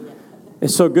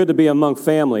It's so good to be among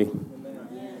family.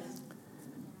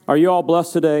 Are you all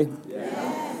blessed today?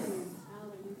 Yes.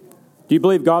 Do you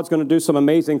believe God's going to do some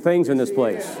amazing things in this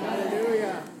place?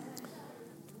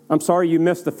 I'm sorry you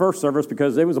missed the first service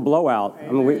because it was a blowout.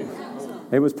 I mean,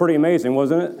 it was pretty amazing,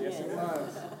 wasn't it? Yes, it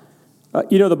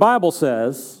was. The Bible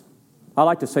says, I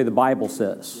like to say the Bible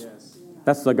says,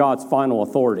 that's the God's final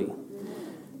authority.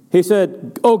 He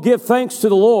said, oh, give thanks to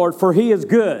the Lord, for He is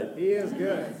good. He is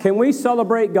good. Can we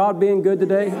celebrate God being good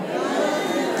today?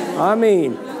 I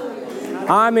mean.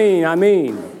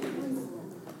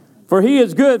 For He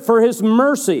is good, for His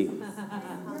mercy.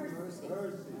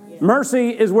 Mercy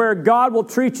is where God will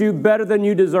treat you better than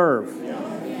you deserve.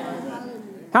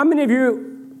 How many of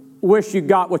you wish you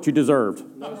got what you deserved?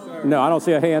 No, I don't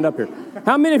see a hand up here.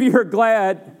 How many of you are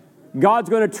glad God's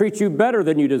going to treat you better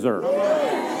than you deserve?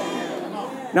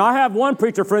 Now, I have one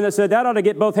preacher friend that said that ought to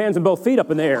get both hands and both feet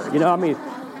up in the air.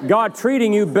 God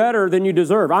treating you better than you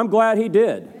deserve. I'm glad He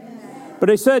did. But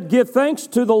He said, give thanks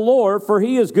to the Lord, for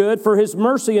He is good, for His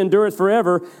mercy endureth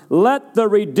forever. Let the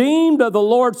redeemed of the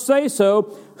Lord say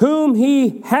so, whom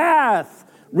He hath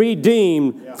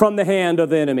redeemed from the hand of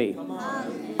the enemy.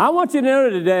 I want you to know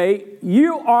today,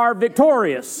 you are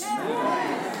victorious.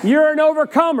 You're an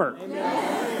overcomer.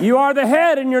 You are the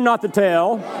head and you're not the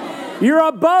tail. You're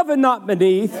above and not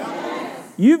beneath.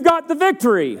 You've got the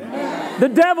victory.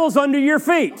 The devil's under your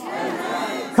feet.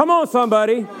 Come on,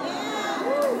 somebody.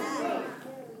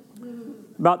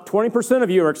 About 20% of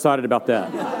you are excited about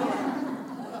that.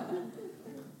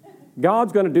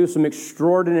 God's going to do some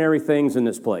extraordinary things in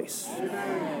this place.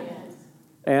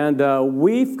 And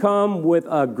we've come with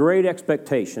a great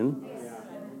expectation.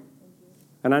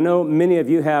 And I know many of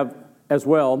you have as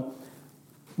well.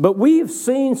 But we've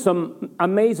seen some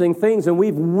amazing things, and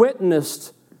we've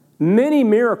witnessed many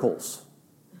miracles.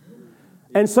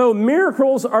 And so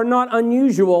miracles are not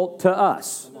unusual to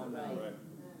us.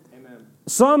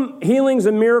 Some healings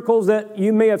and miracles that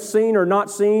you may have seen or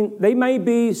not seen, they may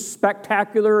be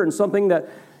spectacular and something that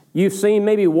you've seen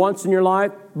maybe once in your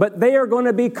life, but they are going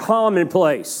to be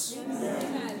commonplace.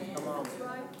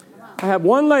 I have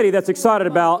one lady that's excited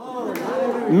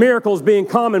about miracles being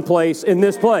commonplace in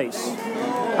this place.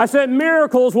 I said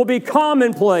miracles will be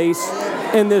commonplace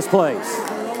in this place.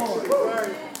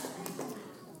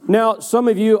 Now, some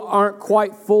of you aren't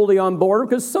quite fully on board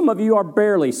because some of you are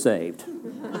barely saved.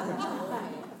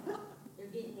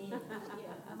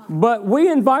 But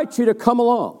we invite you to come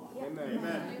along.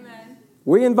 Amen.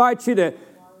 We invite you to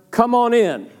come on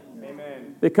in.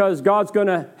 Amen. Because God's going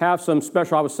to have some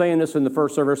special, I was saying this in the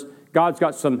first service, God's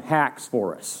got some hacks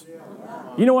for us.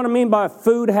 You know what I mean by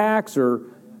food hacks or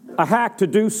a hack to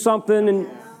do something in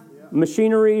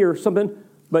machinery or something?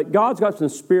 But God's got some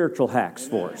spiritual hacks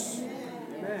for us.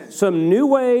 Some new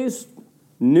ways,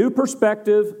 new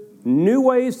perspective, new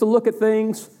ways to look at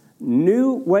things,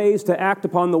 new ways to act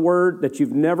upon the Word that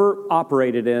you've never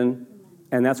operated in,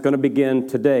 and that's going to begin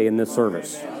today in this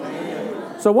service.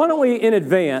 So why don't we, in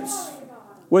advance,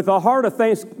 with a heart of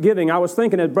thanksgiving, I was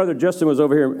thinking as Brother Justin was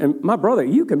over here, and my brother,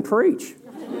 you can preach.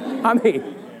 I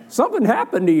mean, something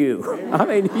happened to you. I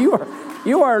mean,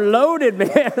 you are loaded,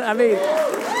 man. I mean,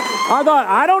 I thought,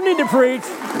 I don't need to preach.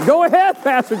 Go ahead,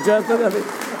 Pastor Justin.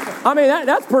 I mean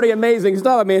that's pretty amazing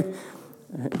stuff. I mean,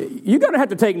 you're going to have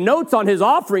to take notes on his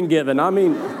offering giving. I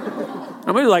mean,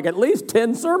 like at least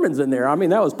 10 sermons in there. I mean,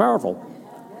 that was powerful.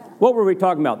 What were we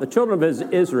talking about? The children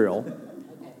of Israel,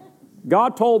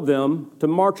 God told them to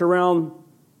march around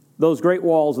those great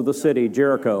walls of the city,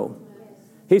 Jericho.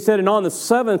 He said, and on the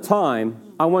seventh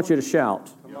time, I want you to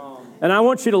shout. And I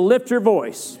want you to lift your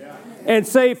voice and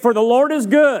say, for the Lord is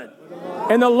good.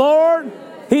 And the Lord,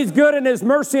 He's good and His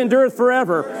mercy endureth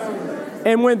forever.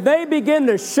 And when they begin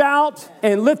to shout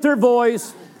and lift their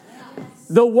voice,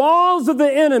 the walls of the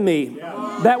enemy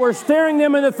that were staring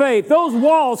them in the face, those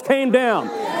walls came down.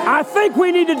 I think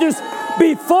we need to just,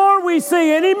 before we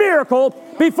see any miracle,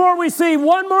 before we see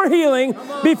one more healing,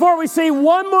 before we see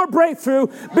one more breakthrough,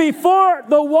 before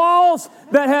the walls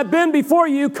that have been before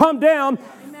you come down,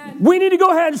 we need to go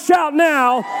ahead and shout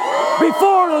now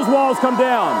before those walls come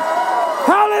down.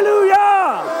 Hallelujah!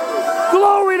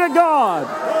 Glory to God.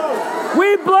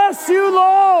 We bless you,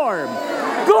 Lord.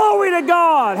 Glory to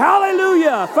God.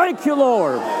 Hallelujah. Thank you,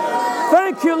 Lord.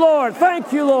 Thank you, Lord.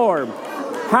 Thank you, Lord.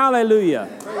 Hallelujah.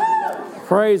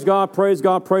 Praise God, praise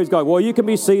God, praise God. Well, you can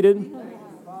be seated.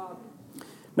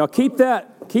 Now keep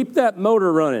that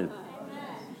motor running.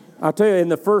 I'll tell you, in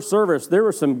the first service, there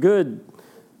were some good,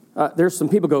 there's some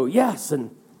people go, yes,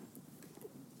 and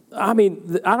I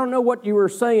mean, I don't know what you were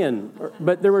saying,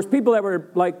 but there was people that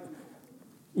were like,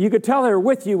 you could tell they were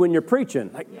with you when you're preaching.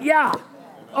 Like, yeah,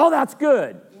 oh, that's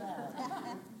good.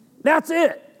 That's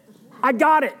it. I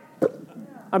got it.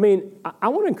 I mean, I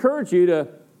want to encourage you to,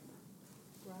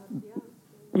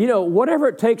 whatever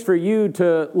it takes for you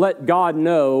to let God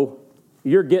know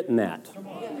you're getting that.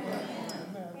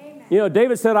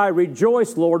 David said, I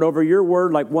rejoice, Lord, over your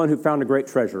word like one who found a great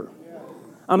treasure.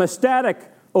 I'm ecstatic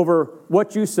over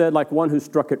what you said like one who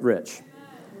struck it rich.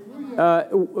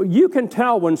 You can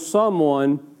tell when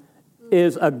someone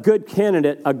is a good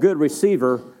candidate, a good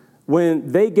receiver,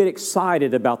 when they get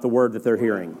excited about the word that they're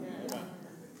hearing.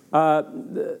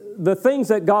 The things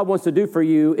that God wants to do for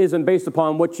you isn't based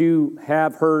upon what you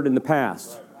have heard in the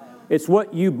past. It's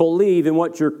what you believe and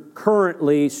what you're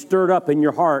currently stirred up in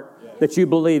your heart that you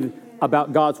believe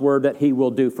about God's word that he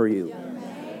will do for you.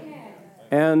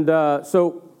 And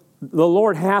so the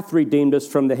Lord hath redeemed us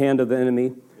from the hand of the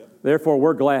enemy. Therefore,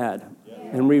 we're glad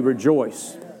and we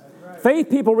rejoice. Faith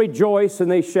people rejoice and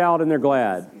they shout and they're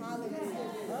glad.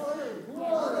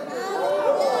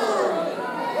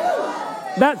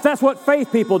 That's what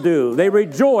faith people do. They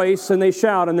rejoice and they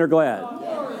shout and they're glad.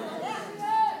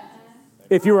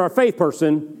 If you were a faith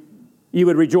person, you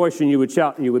would rejoice and you would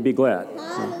shout and you would be glad.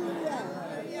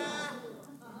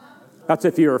 That's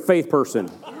if you're a faith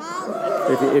person.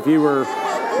 If you were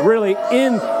really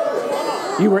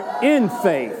in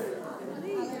faith,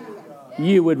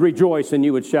 you would rejoice and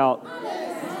you would shout.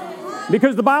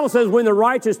 Because the Bible says when the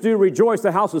righteous do rejoice,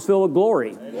 the house is filled with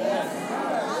glory.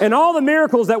 And all the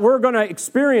miracles that we're going to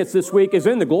experience this week is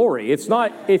in the glory. It's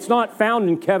not found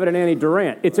in Kevin and Annie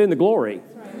Durant. It's in the glory.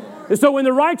 And so when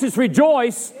the righteous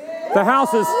rejoice, the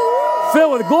house is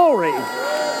filled with glory.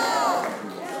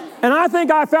 And I think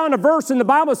I found a verse in the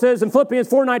Bible that says in Philippians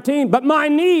 4:19, but my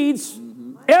needs,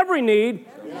 every need,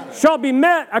 shall be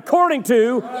met according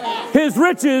to his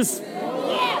riches.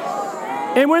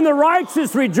 And when the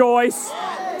righteous rejoice,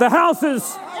 the house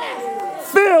is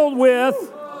filled with,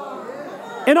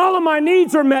 and all of my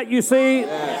needs are met, you see,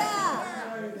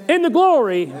 in the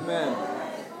glory.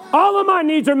 All of my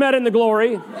needs are met in the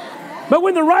glory. But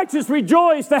when the righteous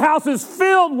rejoice, the house is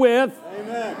filled with.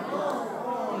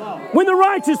 When the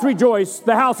righteous rejoice,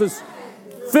 the house is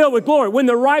filled with glory. When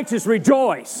the righteous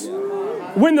rejoice.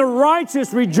 When the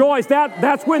righteous rejoice,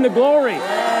 that's when the glory.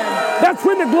 That's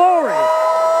when the glory.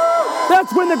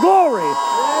 That's when the glory.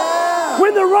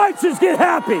 When the righteous get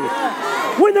happy.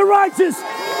 When the righteous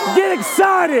get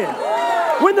excited.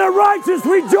 When the righteous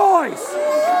rejoice,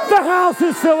 the house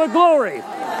is filled with glory.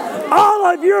 All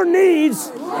of your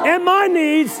needs and my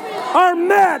needs are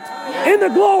met in the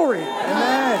glory.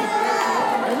 Amen.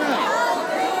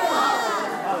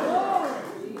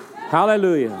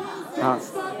 Hallelujah.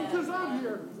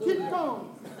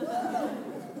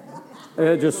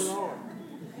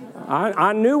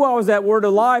 I knew I was that word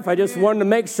of life. I just wanted to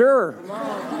make sure.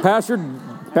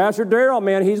 Pastor Darrell,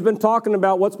 man, he's been talking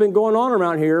about what's been going on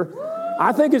around here.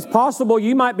 I think it's possible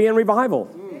you might be in revival.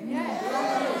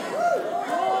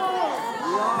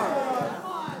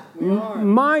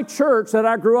 My church that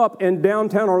I grew up in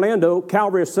downtown Orlando,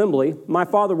 Calvary Assembly, my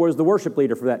father was the worship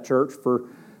leader for that church for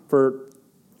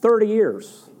 30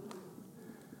 years.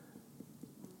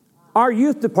 Our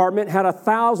youth department had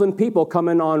 1,000 people come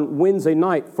in on Wednesday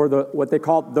night for what they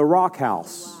called the Rock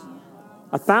House.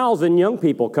 1,000 young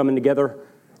people coming together,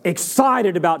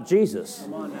 excited about Jesus.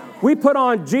 We put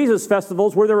on Jesus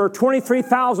festivals where there were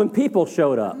 23,000 people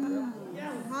showed up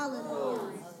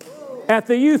at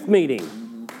the youth meeting.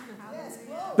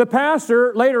 The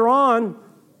pastor, later on,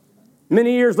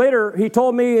 many years later, he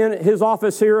told me in his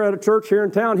office here at a church here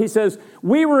in town, he says,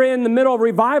 we were in the middle of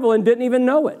revival and didn't even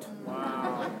know it.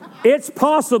 Wow. It's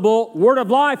possible Word of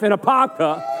Life in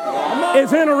Apopka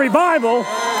is in a revival,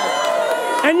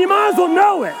 and you might as well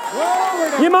know it.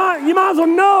 You might as well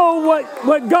know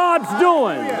what God's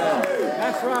doing.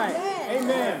 That's right.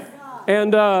 Amen.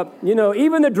 And,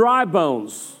 even the dry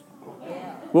bones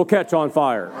will catch on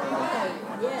fire.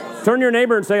 Turn to your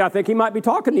neighbor and say, I think he might be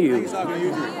talking to you.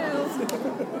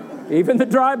 Even the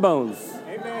dry bones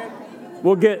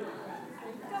will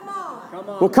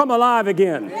come alive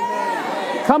again.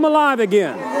 Come alive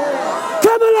again.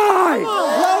 Come alive!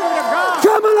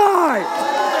 Come alive!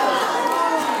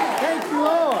 Thank you,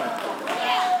 Lord.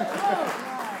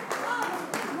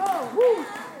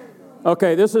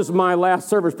 Okay, this is my last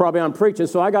service probably I'm preaching,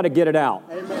 so I got to get it out.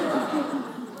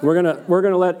 We're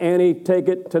gonna let Annie take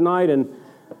it tonight, and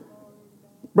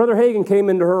Brother Hagin came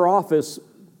into her office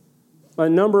a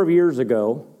number of years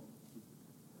ago.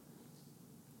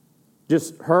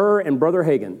 Just her and Brother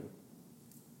Hagin.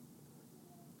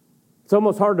 It's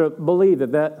almost hard to believe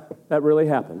that really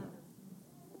happened.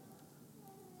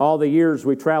 All the years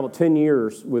we traveled, 10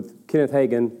 years with Kenneth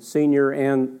Hagin, Sr.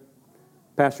 and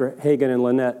Pastor Hagin and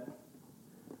Lynette.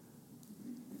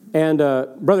 And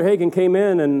Brother Hagin came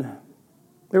in, and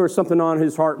there was something on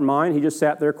his heart and mind. He just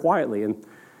sat there quietly. And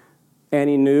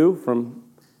Annie knew from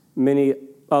many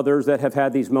others that have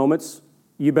had these moments,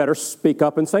 you better speak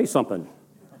up and say something.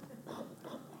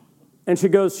 And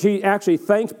she actually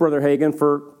thanks Brother Hagin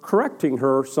for correcting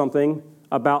her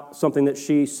about something that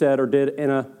she said or did in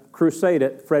a crusade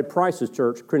at Fred Price's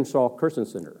church, Crenshaw Christian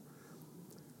Center.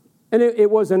 And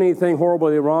it wasn't anything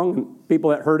horribly wrong. People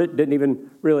that heard it didn't even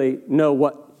really know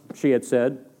what she had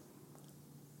said.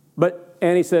 But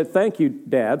Annie said, "Thank you,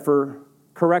 Dad, for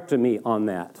correcting me on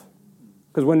that."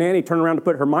 Because when Annie turned around to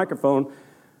put her microphone,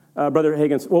 Brother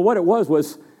Hagin said, well, what it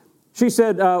was she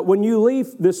said, when you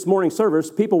leave this morning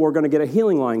service, people were going to get a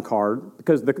healing line card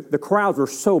because the crowds were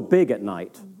so big at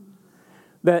night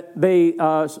that they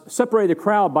separated the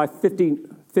crowd by 50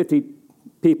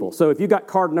 people. So if you got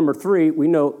card number 3, we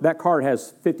know that card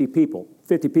has 50 people.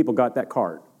 50 people got that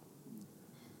card.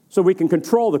 So we can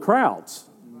control the crowds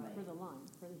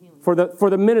for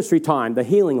the ministry time, the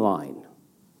healing line.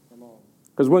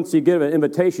 Because once you give an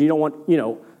invitation, you don't want,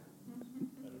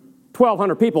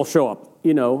 1,200 people show up,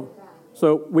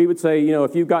 So we would say,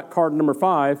 if you've got card number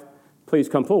 5, please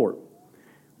come forward.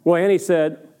 Well, Annie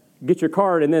said, get your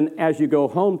card, and then as you go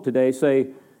home today, say,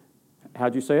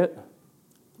 how'd you say it?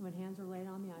 When hands are laid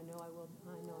on me, I know I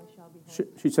shall be whole.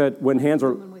 She said, when hands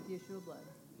are, With the issue of blood.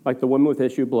 like the woman with the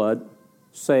issue of blood,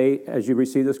 say, as you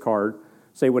receive this card,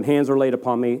 say, when hands are laid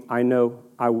upon me, I know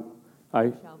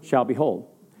I shall be whole.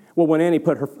 Well, when Annie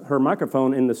put her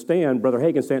microphone in the stand, Brother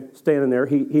Hagin standing there,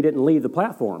 he didn't leave the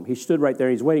platform. He stood right there.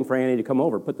 He's waiting for Annie to come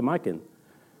over, put the mic in.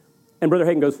 And Brother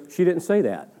Hagin goes, she didn't say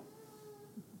that.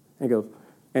 And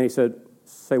he said,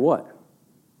 say what?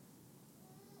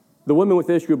 The woman with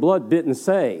the issue of blood didn't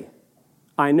say,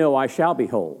 I know I shall be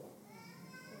whole.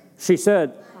 She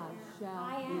said,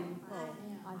 I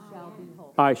shall be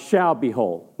whole. I shall be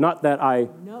whole. Not that I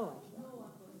know.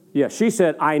 Yeah, she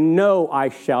said, I know I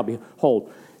shall be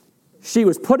whole. She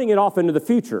was putting it off into the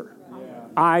future.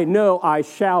 I know I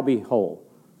shall be whole.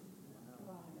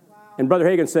 And Brother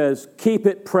Hagin says, keep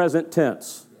it present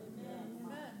tense.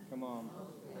 Come on.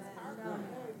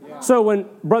 So when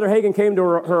Brother Hagin came to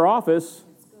her office,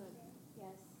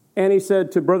 Annie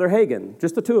said to Brother Hagin,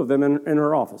 just the two of them in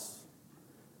her office,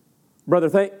 Brother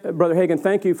Hagin,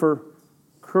 thank you for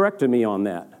correcting me on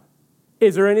that.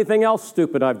 Is there anything else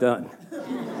stupid I've done?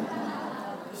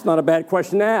 It's not a bad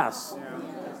question to ask.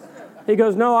 He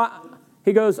goes, no,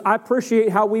 I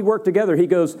appreciate how we work together. He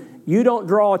goes, you don't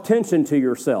draw attention to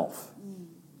yourself.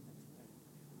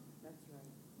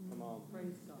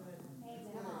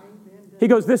 He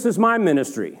goes, this is my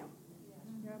ministry.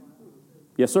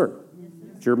 Yes, sir.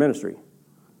 It's your ministry.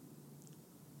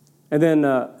 And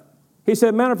then he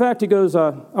said, matter of fact, he goes,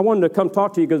 I wanted to come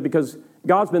talk to you because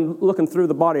God's been looking through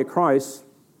the body of Christ.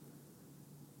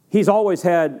 He's always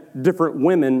had different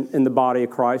women in the body of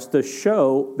Christ to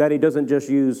show that he doesn't just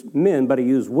use men, but he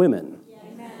used women.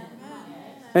 Amen.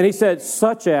 And he said,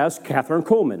 such as Catherine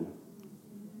Kuhlman,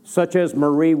 such as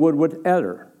Marie Woodward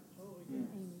Eder,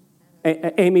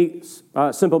 Amy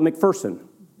Simple McPherson,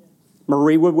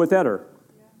 Marie Woodward Eder,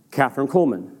 Catherine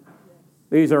Kuhlman.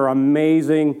 These are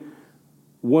amazing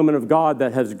women of God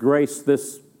that has graced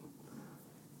this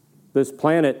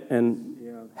planet and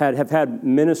have had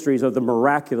ministries of the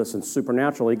miraculous and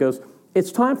supernatural. He goes,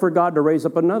 it's time for God to raise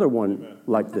up another one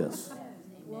like this.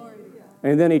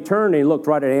 And then he turned and he looked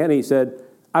right at Annie and he said,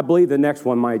 I believe the next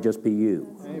one might just be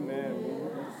you. Amen.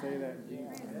 Say that.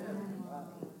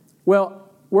 Well,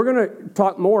 we're going to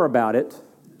talk more about it,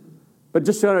 but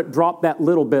just going to drop that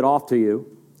little bit off to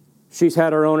you. She's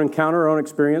had her own encounter, her own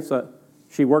experience.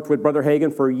 She worked with Brother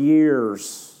Hagin for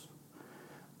years.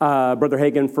 Brother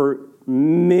Hagin for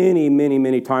many, many,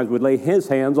 many times would lay his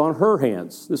hands on her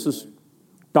hands. This is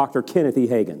Dr. Kenneth E.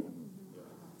 Hagin,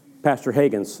 Pastor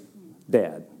Hagin's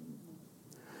dad.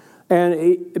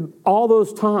 And all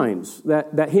those times,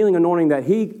 that healing anointing that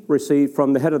he received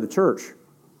from the head of the church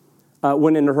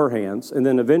went into her hands. And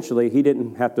then eventually he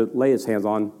didn't have to lay his hands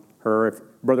on her. If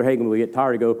Brother Hagin would get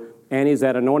tired, he'd go, Annie, is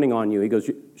that anointing on you? He goes,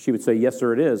 she would say, yes,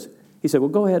 sir, it is. He said, well,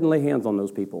 go ahead and lay hands on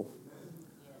those people.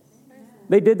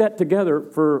 They did that together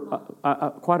for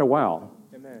quite a while.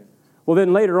 Amen. Well,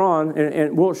 then later on,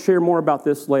 and we'll share more about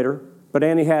this later, but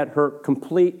Annie had her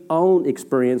complete own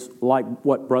experience like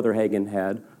what Brother Hagin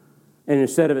had. And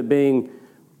instead of it being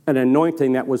an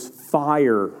anointing that was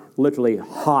fire, literally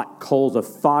hot coals of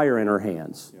fire in her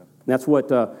hands. Yeah. That's what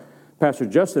Pastor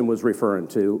Justin was referring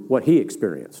to, what he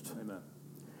experienced. Amen.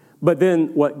 But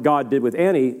then what God did with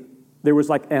Annie, there was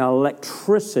like an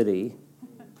electricity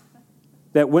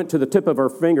that went to the tip of her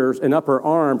fingers and up her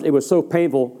arms. It was so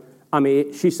painful. I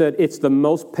mean, she said it's the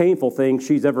most painful thing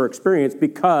she's ever experienced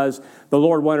because the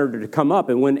Lord wanted her to come up.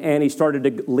 And when Annie started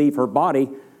to leave her body,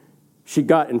 she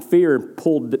got in fear and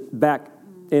pulled back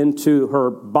into her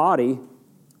body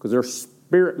because her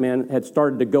spirit man had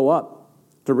started to go up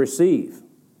to receive.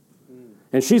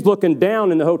 And she's looking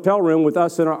down in the hotel room with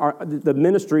us and the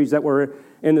ministries that were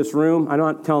in this room. I'm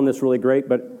not telling this really great,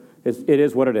 but it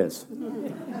is what it is.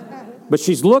 But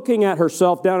she's looking at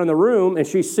herself down in the room, and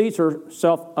she sees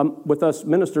herself with us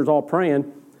ministers all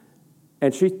praying,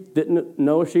 and she didn't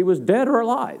know if she was dead or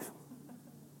alive.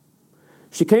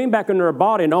 She came back into her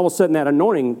body, and all of a sudden that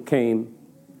anointing came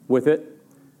with it.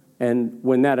 And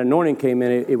when that anointing came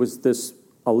in, it was this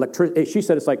electricity. She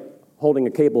said it's like holding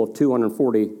a cable of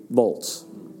 240 volts.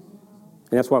 And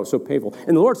that's why it was so painful.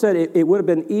 And the Lord said it would have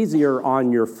been easier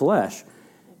on your flesh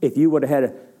if you would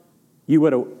have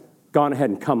gone ahead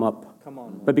and come up. Come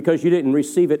on. But because you didn't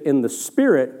receive it in the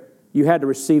spirit, you had to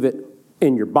receive it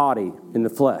in your body, in the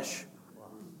flesh.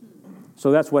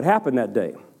 So that's what happened that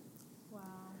day. Wow.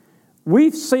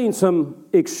 We've seen some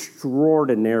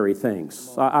extraordinary things.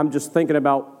 I'm just thinking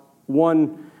about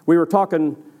one. We were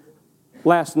talking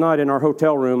last night in our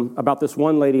hotel room about this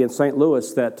one lady in St.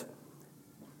 Louis that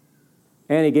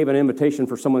Annie gave an invitation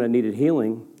for someone that needed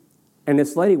healing. And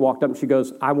this lady walked up and she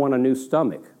goes, I want a new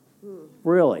stomach.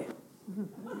 Really?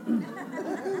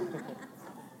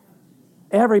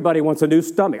 Everybody wants a new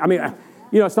stomach. I mean,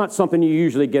 it's not something you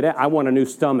usually get at. I want a new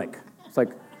stomach. It's like,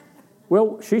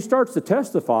 well, she starts to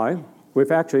testify.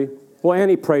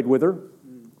 Annie prayed with her.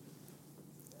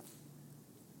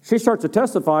 She starts to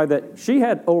testify that she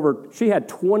had 20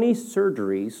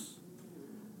 surgeries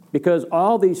because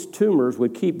all these tumors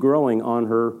would keep growing on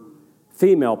her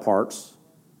female parts.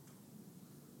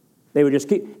 They would just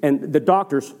keep, and the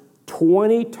doctors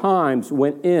 20 times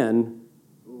went in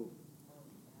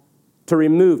to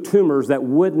remove tumors that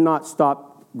would not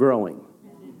stop growing.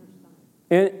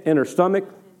 In her stomach,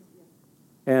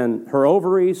 and her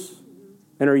ovaries,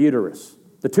 and her uterus.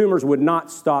 The tumors would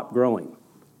not stop growing.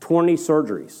 20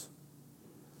 surgeries.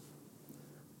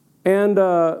 And,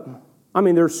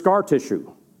 there's scar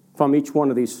tissue from each one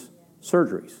of these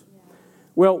surgeries.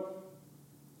 Well,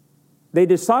 they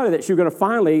decided that she was going to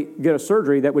finally get a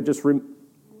surgery that would just, we're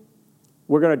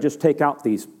going to just take out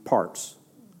these parts.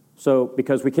 So,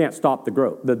 because we can't stop the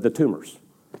growth, the tumors.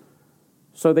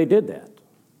 So they did that.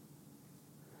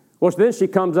 Well, then she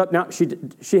comes up, now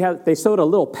they sewed a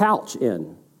little pouch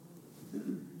in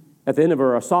at the end of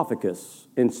her esophagus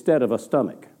instead of a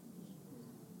stomach.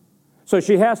 So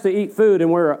she has to eat food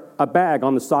and wear a bag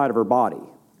on the side of her body.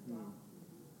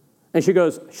 And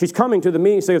she's coming to the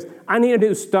meeting, she goes, I need a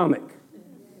new stomach.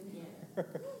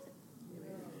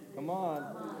 Come on.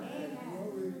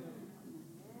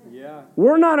 Yeah.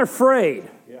 We're not afraid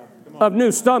of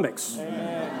new stomachs.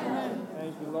 Amen.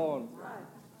 Thank you, Lord.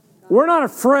 We're not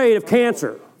afraid of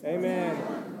cancer. Amen.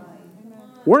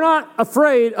 We're not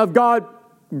afraid of God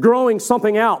growing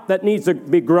something out that needs to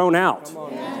be grown out.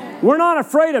 We're not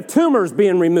afraid of tumors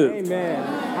being removed. Amen.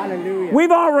 Hallelujah.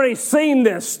 We've already seen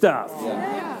this stuff.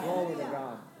 Yeah. Glory to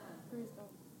God.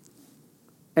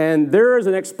 And there is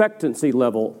an expectancy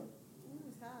level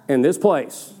in this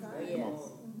place.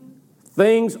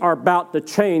 Things are about to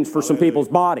change for some people's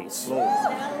bodies.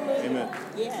 Amen.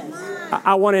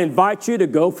 I want to invite you to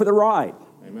go for the ride.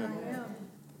 Amen.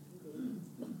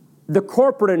 The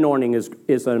corporate anointing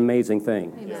is an amazing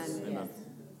thing. Yes. Amen.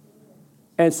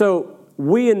 And so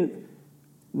we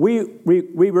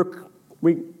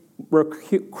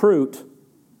recruit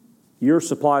your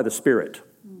supply of the Spirit.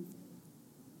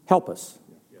 Help us.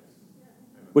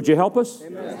 Would you help us?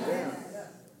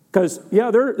 Because,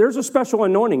 there's a special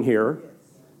anointing here,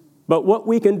 but what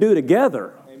we can do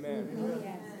together,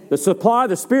 the supply of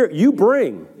the Spirit you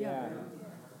bring,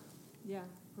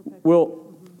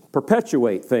 will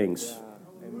perpetuate things.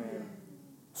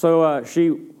 So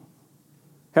she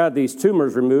had these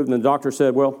tumors removed, and the doctor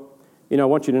said, well, I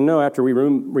want you to know after we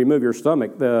remove your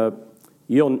stomach,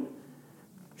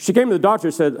 she came to the doctor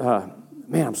and said,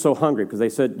 man, I'm so hungry, because they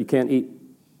said you can't eat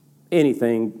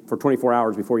anything for 24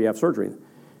 hours before you have surgery.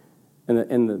 And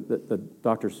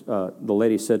the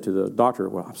lady said to the doctor,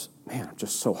 well, I'm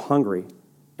just so hungry.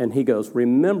 And he goes,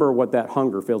 remember what that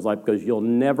hunger feels like, because you'll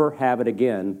never have it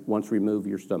again once you remove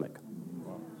your stomach.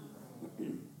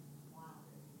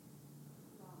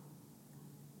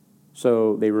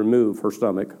 So they remove her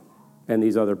stomach and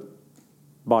these other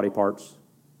body parts.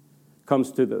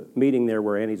 Comes to the meeting there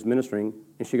where Annie's ministering,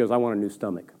 and she goes, I want a new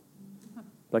stomach.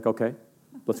 Like, okay,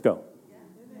 let's go.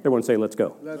 Everyone say, let's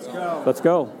go. Let's go. Let's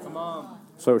go. Come on.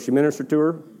 So she ministered to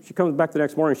her. She comes back the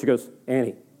next morning. She goes,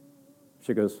 Annie.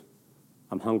 She goes,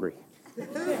 I'm hungry.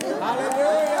 Hallelujah.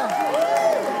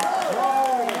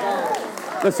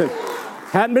 Listen,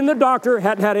 hadn't been to the doctor,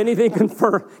 hadn't had anything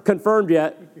confirmed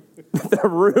yet. The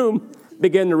room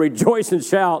began to rejoice and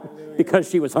shout because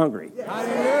she was hungry.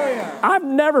 Hallelujah. I've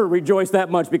never rejoiced that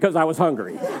much because I was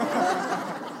hungry.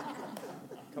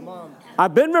 Come on.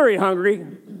 I've been very hungry,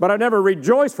 but I never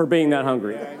rejoiced for being that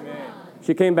hungry. Amen.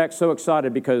 She came back so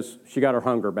excited because she got her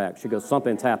hunger back. She goes,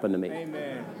 something's happened to me.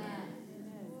 Amen.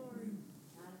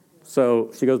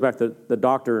 So she goes back to the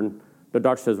doctor, and the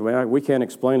doctor says, well, we can't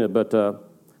explain it, but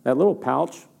that little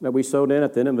pouch that we sewed in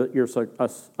at the end of your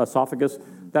esophagus,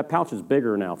 that pouch is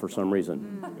bigger now for some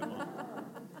reason.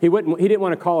 He didn't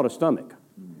want to call it a stomach.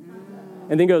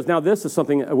 And then he goes, now this is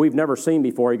something we've never seen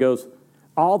before. He goes,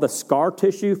 all the scar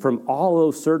tissue from all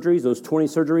those surgeries, those 20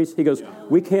 surgeries, he goes,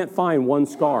 we can't find one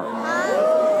scar.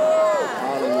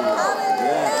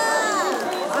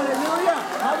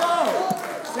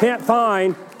 Can't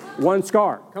find one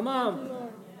scar. Come on.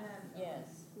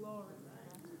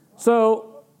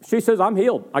 So she says, I'm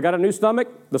healed. I got a new stomach.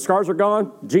 The scars are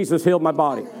gone. Jesus healed my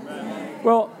body.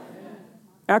 Well,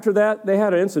 after that, they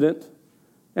had an incident.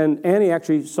 And Annie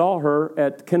actually saw her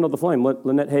at Kindle the Flame,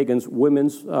 Lynette Hagin's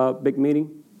women's big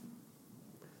meeting.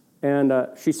 And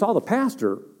she saw the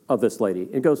pastor of this lady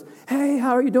and goes, hey,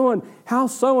 how are you doing?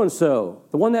 How's so-and-so?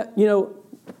 The one that,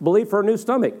 believed for a new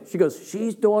stomach. She goes,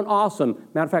 she's doing awesome.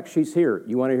 Matter of fact, she's here.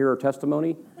 You want to hear her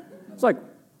testimony? It's like,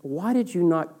 why did you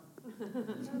not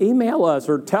email us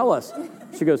or tell us?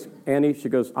 She goes, Annie, she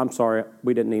goes, I'm sorry,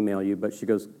 we didn't email you, but she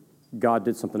goes, God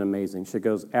did something amazing. She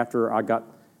goes, after I got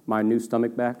my new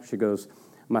stomach back, she goes,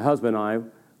 my husband and I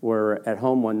were at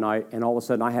home one night, and all of a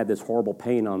sudden I had this horrible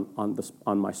pain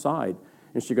on my side.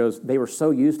 And she goes, they were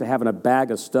so used to having a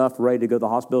bag of stuff ready to go to the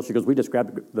hospital. She goes, we just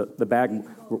grabbed the bag,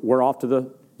 we're off to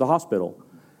the hospital.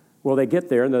 Well, they get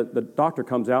there, and the doctor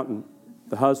comes out, and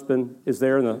the husband is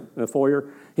there in the foyer.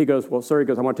 He goes, well, sir, he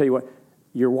goes, I want to tell you what,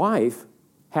 your wife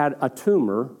had a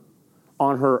tumor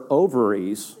on her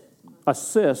ovaries, a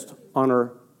cyst on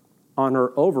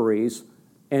her ovaries,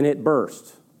 and it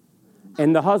burst.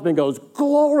 And the husband goes,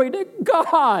 glory to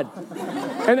God.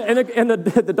 and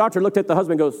the doctor looked at the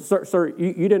husband and goes, sir,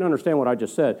 you didn't understand what I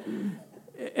just said.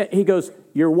 He goes,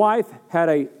 your wife had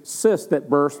a cyst that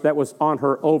burst that was on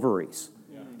her ovaries.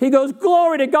 Yeah. He goes,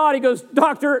 glory to God. He goes,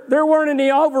 doctor, there weren't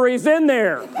any ovaries in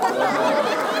there.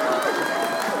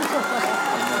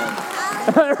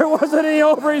 There wasn't any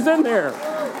ovaries in there.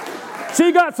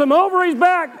 She got some ovaries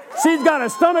back. She's got a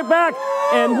stomach back.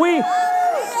 And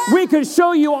we can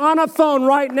show you on a phone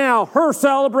right now her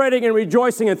celebrating and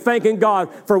rejoicing and thanking God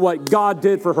for what God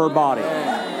did for her body.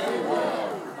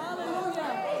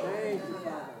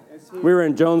 We were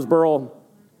in Jonesboro.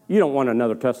 You don't want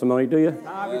another testimony, do you?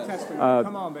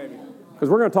 Come on, baby. Because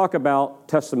we're going to talk about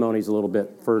testimonies a little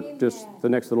bit for just the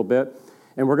next little bit.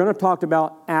 And we're going to talk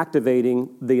about activating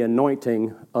the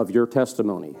anointing of your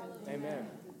testimony. Amen.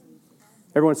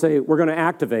 Everyone say, we're going to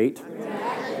activate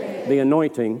the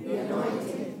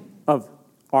anointing of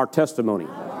our testimony.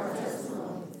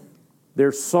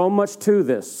 There's so much to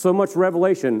this, so much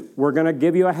revelation. We're going to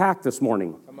give you a hack this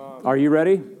morning. Are you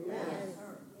ready?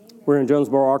 We're in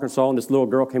Jonesboro, Arkansas, and this little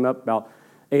girl came up about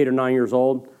 8 or 9 years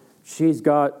old. She's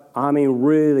got,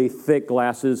 really thick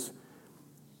glasses.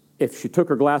 If she took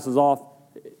her glasses off,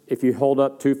 if you hold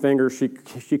up 2 fingers,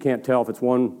 she can't tell if it's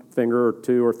 1 finger or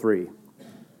 2 or 3.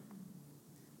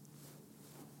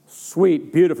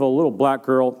 Sweet, beautiful little black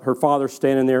girl. Her father's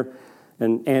standing there,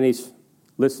 and Annie's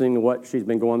listening to what she's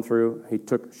been going through.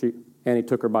 Annie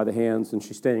took her by the hands, and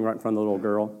she's standing right in front of the little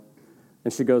girl.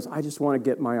 And she goes, I just want to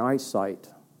get my eyesight.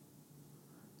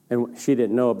 And she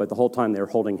didn't know it, but the whole time they were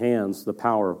holding hands, the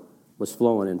power was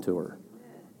flowing into her.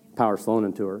 Power's flowing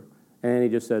into her. And he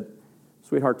just said,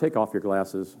 sweetheart, take off your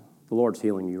glasses. The Lord's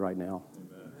healing you right now.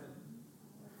 Amen.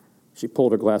 She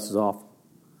pulled her glasses off.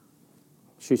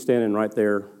 She's standing right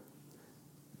there.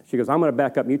 She goes, I'm going to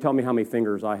back up. You tell me how many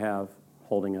fingers I have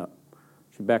holding up.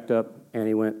 She backed up.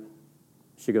 Annie went.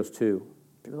 She goes, 2.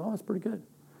 She goes, oh, that's pretty good.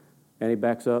 Annie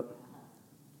backs up.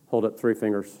 Hold up 3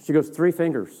 fingers. She goes, 3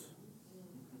 fingers.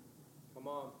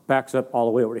 Backs up all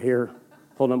the way over to here,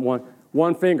 holding up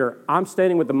one finger. I'm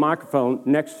standing with the microphone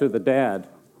next to the dad.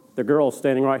 The girl's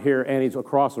standing right here, Annie's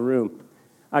across the room.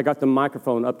 I got the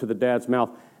microphone up to the dad's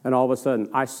mouth, and all of a sudden,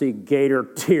 I see gator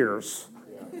tears.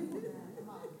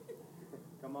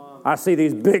 Come on. I see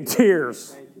these big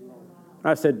tears.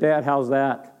 I said, Dad, how's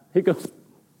that? He goes,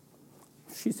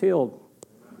 she's healed.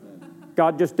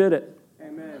 God just did it.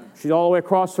 Amen. She's all the way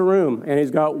across the room, and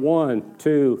he's got 1,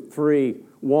 2, 3,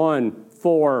 1,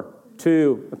 4,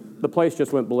 2. The place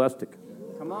just went ballistic.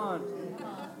 Come on.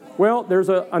 Well, there's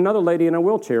another lady in a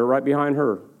wheelchair right behind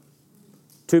her.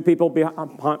 2 people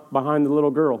behind the little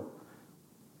girl.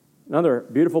 Another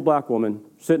beautiful black woman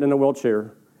sitting in a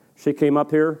wheelchair. She came up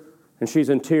here, and she's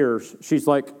in tears. She's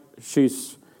like,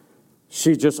 she's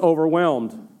just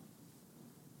overwhelmed.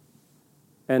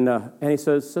 And he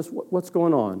says, what's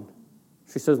going on?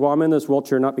 She says, well, I'm in this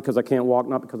wheelchair not because I can't walk,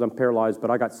 not because I'm paralyzed,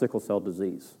 but I got sickle cell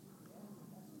disease.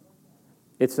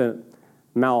 It's a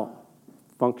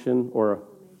malfunction or a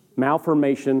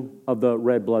malformation of the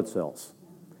red blood cells.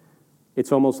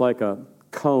 It's almost like a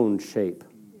cone shape.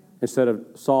 Instead of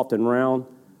soft and round,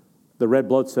 the red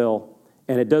blood cell,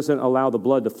 and it doesn't allow the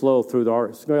blood to flow through the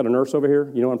arteries. We got a nurse over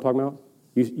here. You know what I'm talking about?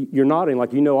 You're nodding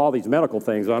like you know all these medical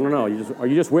things. I don't know. Are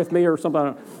you just with me or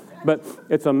something? But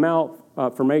it's a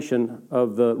malformation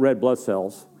of the red blood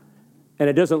cells, and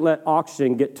it doesn't let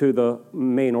oxygen get to the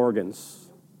main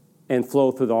organs and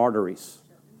flow through the arteries.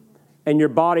 And your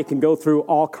body can go through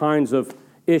all kinds of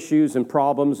issues and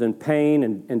problems and pain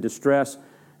and distress.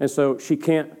 And so she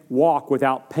can't walk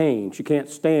without pain. She can't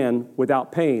stand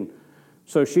without pain.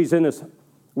 So she's in this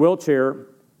wheelchair.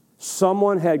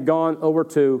 Someone had gone over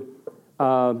to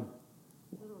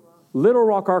Little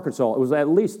Rock, Arkansas. It was at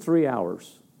least 3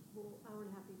 hours.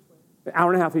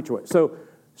 Hour and a half each way. So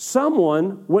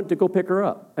someone went to go pick her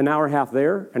up. An hour and a half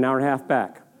there, an hour and a half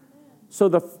back. So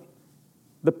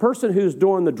the person who's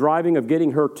doing the driving of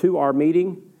getting her to our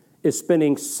meeting is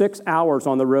spending 6 hours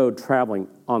on the road traveling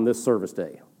on this service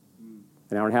day.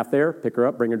 An hour and a half there, pick her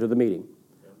up, bring her to the meeting.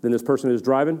 Then this person who's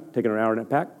driving, taking an hour and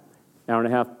a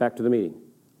half back to the meeting.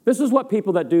 This is what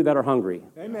people that do that are hungry.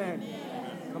 Amen.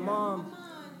 Come on.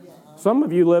 Some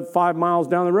of you live 5 miles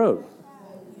down the road.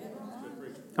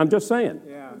 I'm just saying.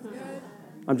 Yeah.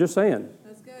 I'm just saying.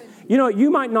 That's good. You know,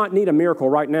 you might not need a miracle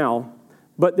right now,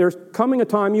 but there's coming a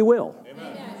time you will.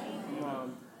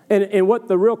 And what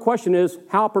the real question is,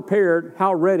 how prepared,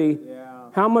 how ready,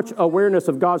 how much awareness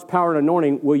of God's power and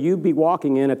anointing will you be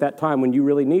walking in at that time when you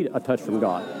really need a touch from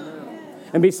God?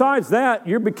 And besides that,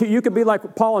 you could be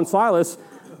like Paul and Silas,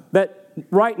 that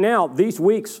right now, these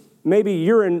weeks, maybe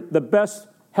you're in the best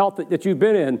health that you've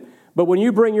been in, but when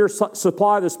you bring your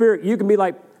supply of the Spirit, you can be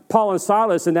like Paul and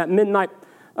Silas in that midnight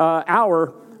hour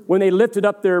when they lifted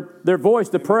up their voice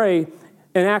to pray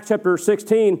in Acts chapter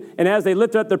 16, and as they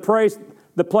lifted up their praise,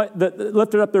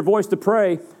 lifted up their voice to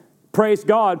pray, praise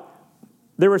God,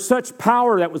 there was such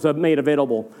power that was made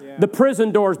available. Yeah. The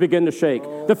prison doors began to shake.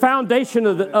 The foundation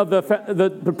of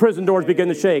the prison doors began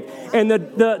to shake. And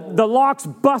the locks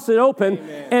busted open.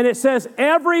 Amen. And it says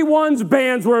everyone's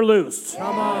bands were loosed.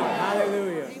 Come on.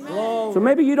 Hallelujah. So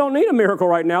maybe you don't need a miracle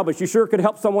right now, but you sure could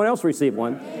help someone else receive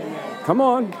one. Amen. Come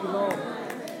on.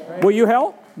 Will you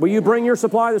help? Will you bring your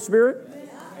supply of the Spirit?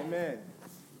 Amen.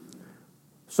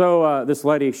 So this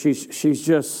lady, she's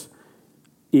just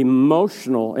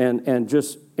emotional and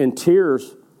just in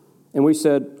tears. And we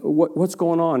said, what's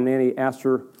going on? And Annie asked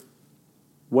her,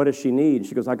 what does she need?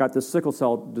 She goes, I got this sickle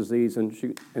cell disease. And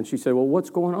she said, well, what's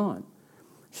going on?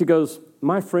 She goes,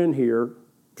 my friend here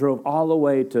drove all the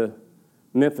way to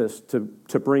Memphis to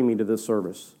bring me to this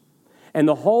service. And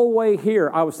the whole way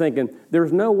here, I was thinking,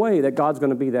 there's no way that God's going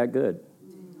to be that good.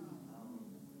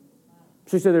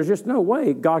 She said, there's just no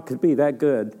way God could be that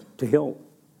good to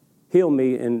heal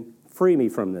me and free me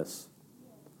from this.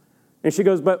 And she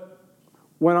goes, but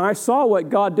when I saw what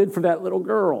God did for that little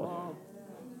girl,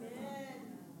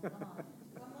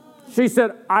 she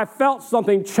said, I felt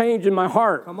something change in my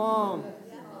heart. Come on.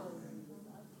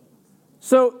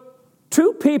 So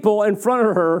 2 people in front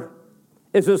of her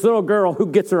is this little girl who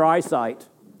gets her eyesight.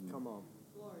 Come on.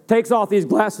 Takes off these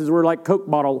glasses, were like Coke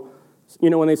bottle. You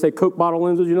know when they say Coke bottle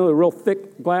lenses, you know, the real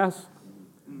thick glass?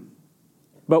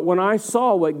 But when I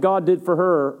saw what God did for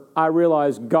her, I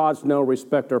realized God's no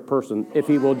respecter of person. If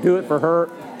he will do it for her,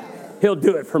 he'll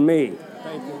do it for me.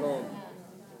 Thank you, Lord.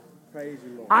 Praise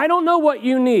you, Lord. I don't know what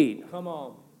you need. Come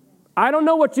on. I don't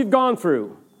know what you've gone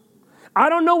through. I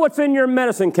don't know what's in your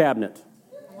medicine cabinet.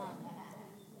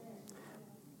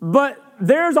 But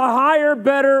there's a higher,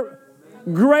 better,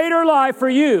 greater life for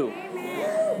you.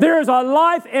 There is a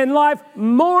life and life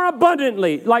more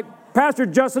abundantly. Like Pastor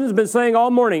Justin has been saying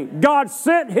all morning, God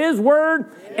sent his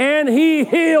word and he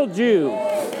healed you.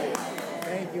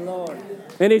 Thank you, Lord.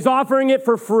 And he's offering it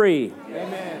for free.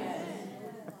 Amen.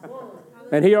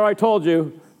 And he already told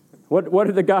you, what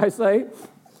did the guy say?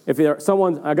 I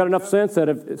got enough sense that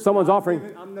if someone's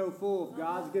offering. I'm no fool. If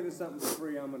God's giving something for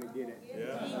free, I'm going to get it.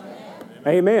 Yeah.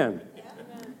 Amen.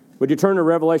 Would you turn to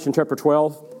Revelation chapter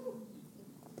 12?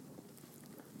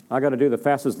 I got to do the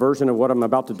fastest version of what I'm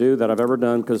about to do that I've ever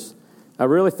done because I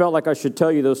really felt like I should tell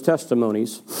you those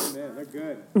testimonies. Amen. They're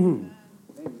good. Amen.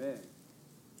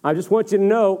 I just want you to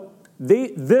know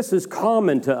this is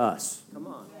common to us. Come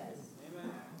on.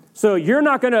 So you're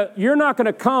not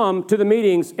gonna come to the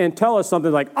meetings and tell us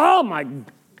something like, "Oh my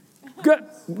God,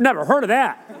 never heard of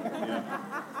that."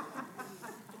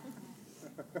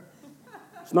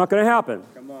 It's not going to happen.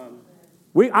 Come on.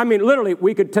 Literally,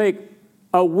 we could take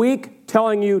a week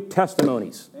telling you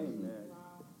testimonies. Amen.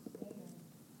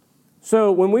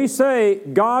 So when we say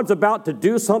God's about to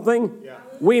do something,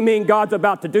 we mean God's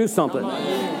about to do something.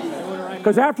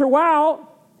 Because after a while,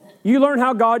 you learn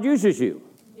how God uses you.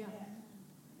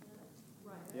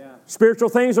 Spiritual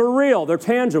things are real. They're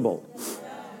tangible.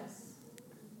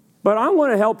 But I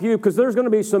want to help you because there's going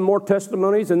to be some more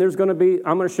testimonies, and I'm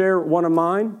going to share one of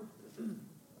mine,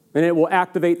 and it will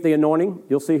activate the anointing.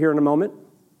 You'll see here in a moment.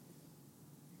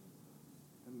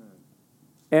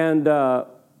 And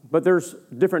but there's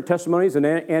different testimonies, and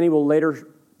Annie will later,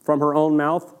 from her own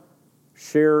mouth,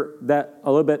 share that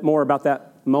a little bit more about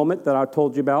that moment that I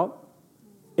told you about.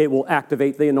 It will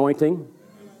activate the anointing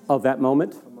of that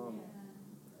moment.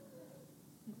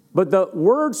 But the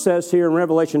word says here in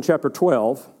Revelation chapter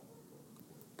 12,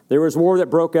 there was war that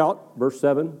broke out, verse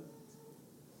 7.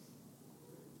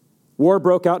 War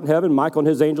broke out in heaven. Michael and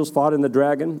his angels fought in the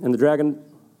dragon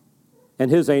and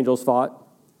his angels fought,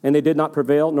 and they did not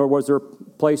prevail, nor was there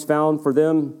place found for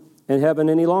them in heaven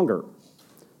any longer.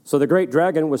 So the great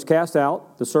dragon was cast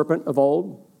out, the serpent of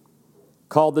old,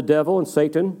 called the devil and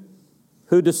Satan,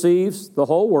 who deceives the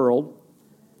whole world.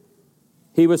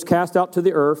 He was cast out to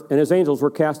the earth, and his angels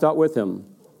were cast out with him.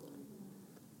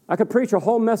 I could preach a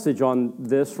whole message on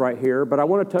this right here, but I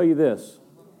want to tell you this.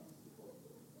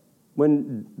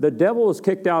 When the devil was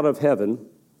kicked out of heaven,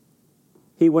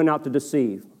 he went out to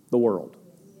deceive the world.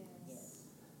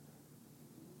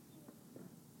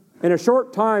 In a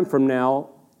short time from now,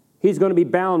 he's going to be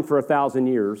bound for 1,000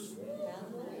 years.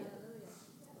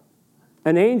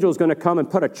 An angel is going to come and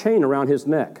put a chain around his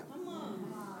neck.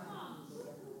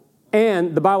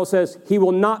 And the Bible says he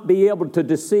will not be able to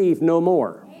deceive no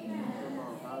more.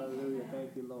 Hallelujah.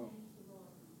 Thank you, Lord.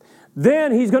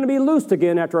 Then he's going to be loosed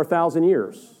again after 1,000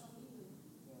 years.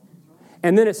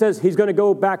 And then it says he's going to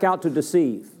go back out to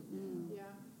deceive.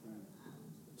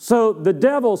 So the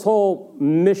devil's whole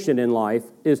mission in life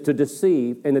is to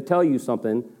deceive and to tell you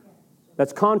something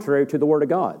that's contrary to the Word of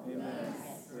God. Amen.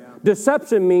 Yeah.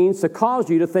 Deception means to cause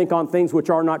you to think on things which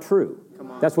are not true.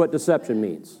 That's what deception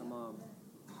means.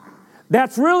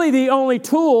 That's really the only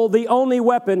tool, the only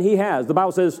weapon he has. The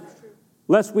Bible says,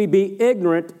 lest we be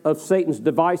ignorant of Satan's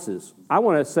devices. I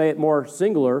want to say it more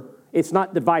singular. It's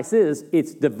not devices,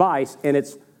 it's device, and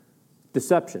it's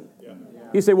deception. Yeah.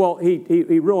 You say, well, he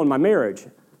ruined my marriage.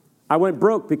 I went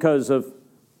broke because of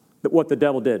what the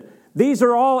devil did. These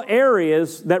are all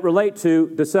areas that relate to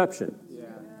deception. Yeah.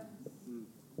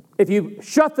 If you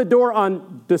shut the door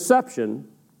on deception,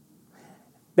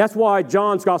 that's why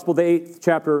John's Gospel, the 8th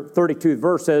chapter, 32th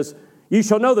verse says, you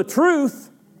shall know the truth,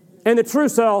 and the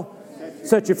truth shall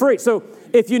set you free. So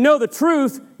if you know the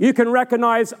truth, you can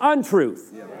recognize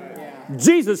untruth. Yeah.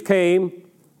 Jesus came,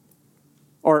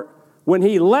 or when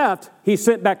he left, he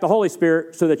sent back the Holy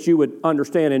Spirit so that you would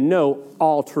understand and know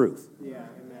all truth. Yeah.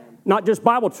 Not just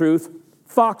Bible truth,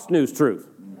 Fox News truth.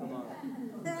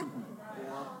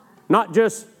 Not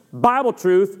just Bible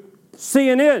truth,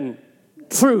 CNN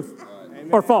truth.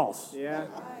 Or false. Yeah.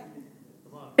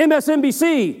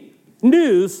 MSNBC,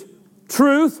 news,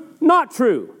 truth, not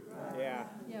true. Yeah,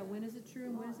 when is it true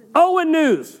and when is it not? Owen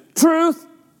News, truth,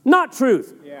 not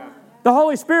truth. Yeah. The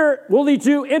Holy Spirit will lead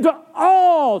you into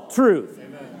all truth.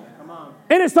 Amen. Come on.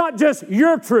 And it's not just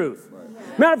your truth.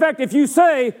 Right. Matter of fact, if you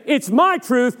say it's my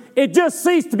truth, it just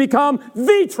ceased to become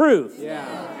the truth.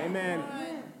 Yeah. Amen.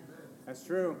 That's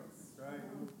true.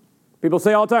 People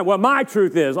say all the time, well, my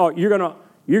truth is, you're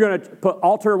going to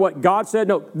alter what God said?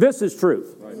 No, this is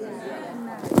truth. Right.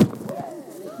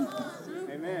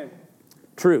 Amen.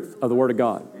 Truth of the Word of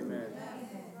God. Amen.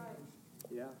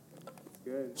 Yeah.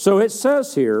 Good. So it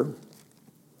says here,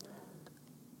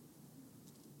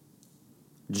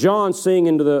 John seeing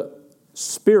into the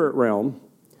spirit realm,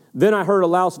 then I heard a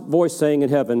loud voice saying in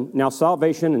heaven, now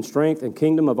salvation and strength and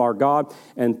kingdom of our God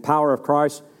and power of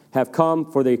Christ have come,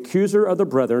 for the accuser of the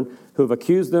brethren who have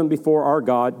accused them before our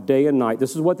God day and night.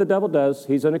 This is what the devil does.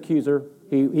 He's an accuser.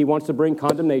 He wants to bring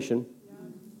condemnation.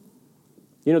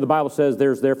 You know, the Bible says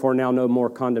there's therefore now no more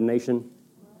condemnation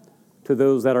to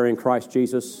those that are in Christ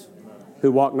Jesus,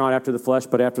 who walk not after the flesh,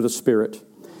 but after the Spirit.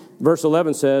 Verse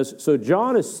 11 says, so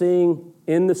John is seeing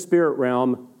in the spirit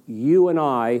realm you and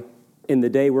I in the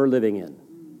day we're living in.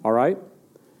 All right?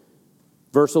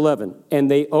 Verse 11, and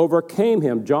they overcame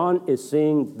him. John is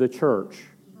seeing the church.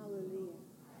 Hallelujah.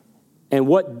 And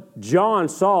what John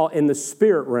saw in the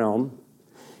spirit realm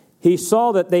He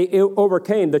saw that they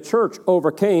overcame, the church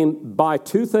overcame by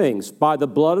two things, by the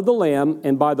blood of the Lamb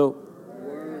and by the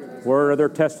word of their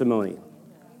testimony.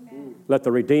 Let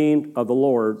the redeemed of the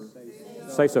Lord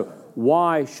say so.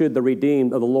 Why should the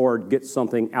redeemed of the Lord get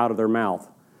something out of their mouth?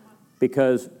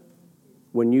 Because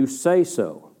when you say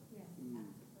so,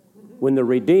 when the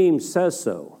redeemed says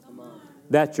so,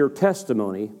 that's your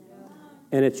testimony,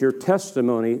 and it's your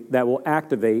testimony that will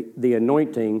activate the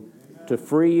anointing to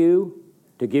free you,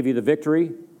 to give you the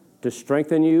victory, to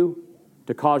strengthen you,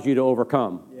 to cause you to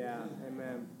overcome. Yeah,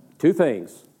 amen. Two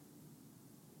things.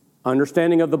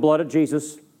 Understanding of the blood of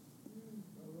Jesus,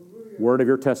 word of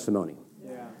your testimony.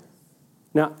 Yeah.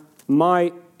 Now,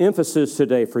 my emphasis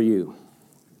today for you,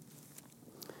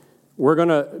 we're going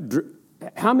to,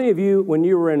 how many of you, when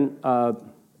you were in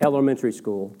elementary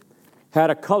school, had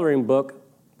a coloring book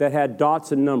that had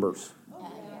dots and numbers?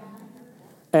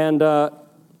 And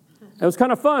it was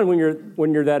kind of fun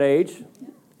when you're that age.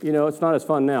 You know, it's not as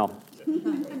fun now.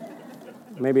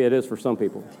 Maybe it is for some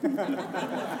people.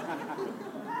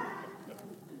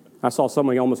 I saw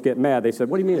somebody almost get mad. They said,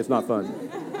 "What do you mean it's not fun?"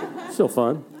 Still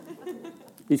fun.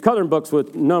 These coloring books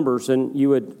with numbers, and you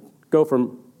would go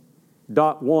from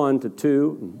dot 1 to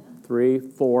 2, 3,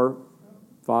 4,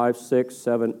 5, 6,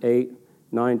 7, 8,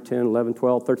 9, 10, 11,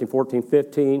 12, 13, 14,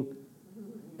 15.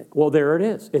 Well, there it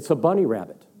is. It's a bunny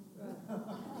rabbit.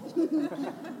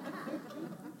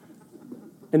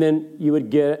 And then you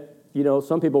would get, you know,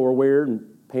 some people were weird and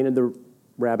painted the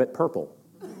rabbit purple.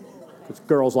 Because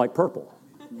girls like purple.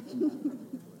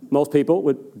 Most people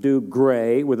would do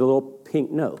gray with a little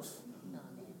pink nose.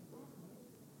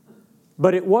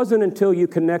 But it wasn't until you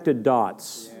connected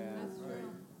dots.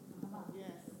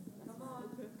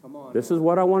 This is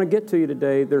what I want to get to you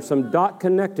today. There's some dot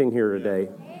connecting here today.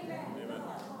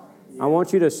 I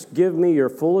want you to give me your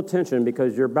full attention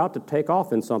because you're about to take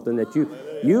off in something that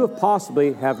you have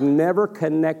possibly have never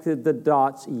connected the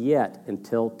dots yet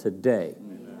until today.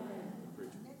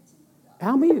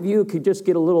 How many of you could just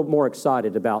get a little more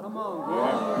excited about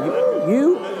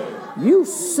you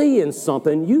seeing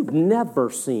something you've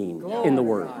never seen in the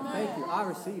Word? Thank you. I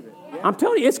receive it. Yeah. I'm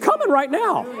telling you, it's coming right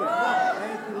now.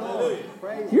 Thank you, Lord.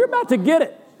 Praise You're about to get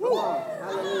it.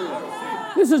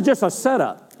 This is just a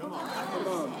setup.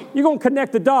 You're going to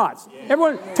connect the dots.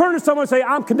 Everyone, turn to someone and say,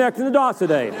 "I'm connecting the dots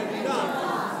today."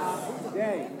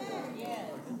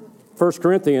 1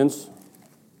 Corinthians.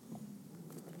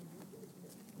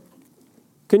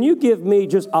 Can you give me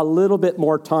just a little bit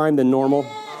more time than normal?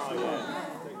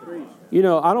 You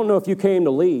know, I don't know if you came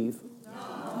to leave.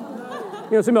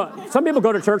 You know, some people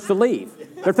go to church to leave.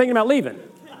 They're thinking about leaving.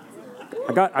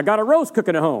 I got a roast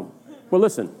cooking at home. Well,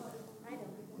 listen.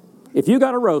 If you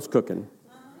got a roast cooking,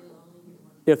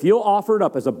 if you'll offer it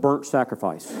up as a burnt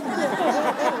sacrifice,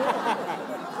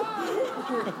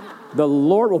 the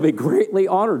Lord will be greatly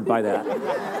honored by that.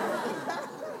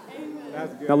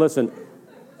 Now listen,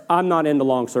 I'm not into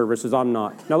long services. I'm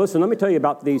not. Now listen, let me tell you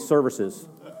about these services.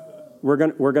 We're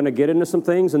going to get into some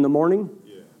things in the morning,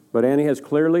 but Annie has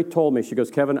clearly told me, she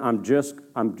goes, "Kevin,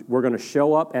 we're going to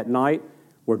show up at night.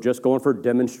 We're just going for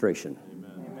demonstration.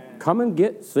 Amen. Come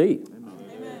and see.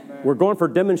 Amen. We're going for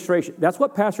demonstration." That's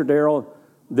what Pastor Darrell,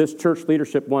 this church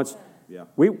leadership wants. Yeah.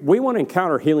 We want to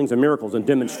encounter healings and miracles and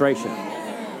demonstration.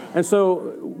 And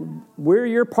so we're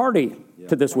your party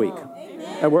to this week.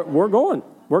 And we're going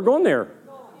there.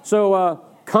 So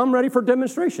come ready for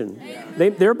demonstration.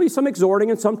 There'll be some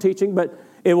exhorting and some teaching, but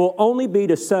it will only be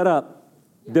to set up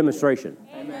demonstration.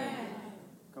 Amen.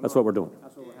 That's what we're doing.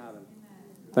 That's what we're having.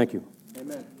 Thank you.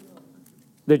 Amen.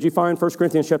 Did you find 1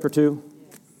 Corinthians chapter 2?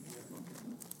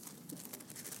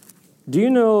 Do you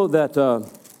know that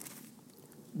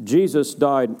Jesus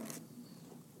died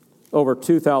over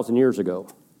 2,000 years ago?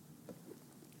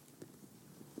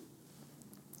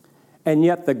 And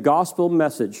yet the gospel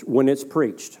message, when it's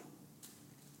preached,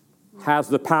 has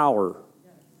the power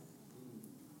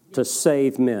to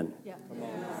save men. Yeah.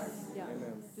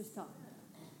 Just talk.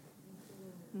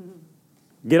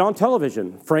 Get on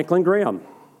television, Franklin Graham.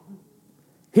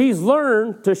 He's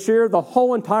learned to share the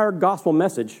whole entire gospel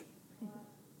message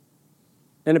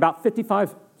in about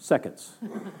 55 seconds.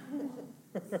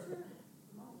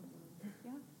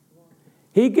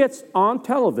 He gets on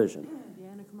television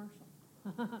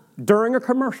during a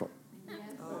commercial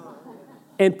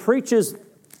and preaches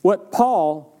what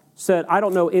Paul said, "I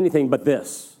don't know anything but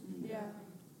this."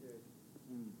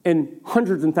 And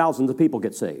hundreds and thousands of people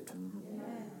get saved.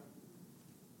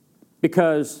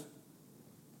 Because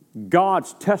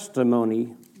God's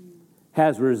testimony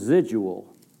has residual,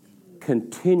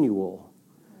 continual,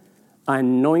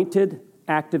 anointed,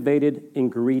 activated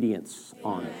ingredients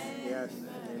on it. Yes.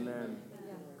 Amen.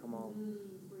 Come on.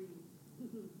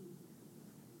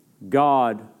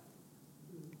 God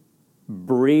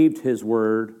breathed His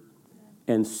word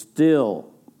and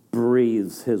still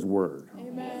breathes His word.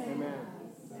 Amen.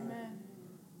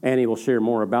 And He will share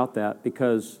more about that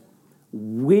because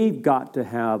we've got to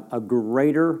have a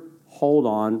greater hold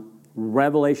on,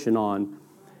 revelation on,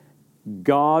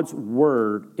 God's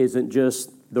word isn't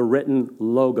just the written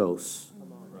logos,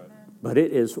 but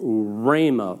it is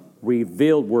rhema,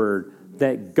 revealed word,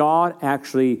 that God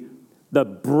actually, the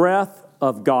breath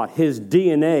of God, His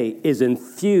DNA is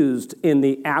infused in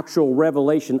the actual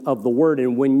revelation of the word.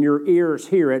 And when your ears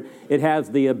hear it, it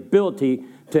has the ability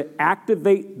to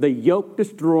activate the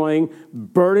yoke-destroying,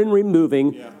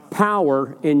 burden-removing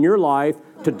power in your life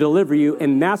to deliver you.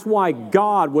 And that's why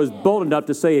God was bold enough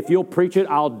to say, if you'll preach it,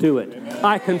 I'll do it. Amen.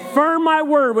 I confirm my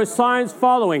word with signs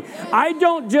following. I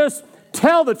don't just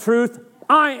tell the truth,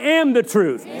 I am the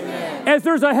truth. Amen. As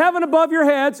there's a heaven above your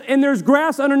heads and there's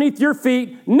grass underneath your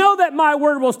feet, know that my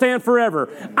word will stand forever.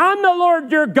 Amen. I'm the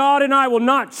Lord your God, and I will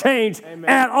not change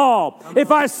at all.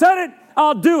 If I said it,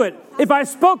 I'll do it. If I've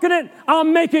spoken it, I'll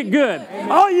make it good.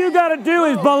 Amen. All you got to do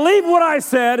is believe what I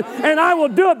said, and I will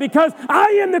do it because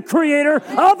I am the creator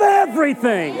of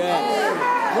everything.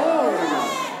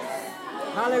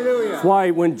 Hallelujah. That's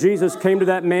why when Jesus came to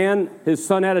that man, his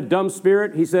son had a dumb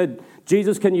spirit. He said,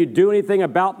 Jesus, can you do anything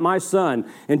about my son?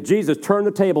 And Jesus turned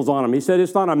the tables on him. He said,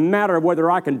 it's not a matter of whether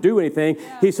I can do anything.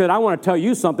 He said, I want to tell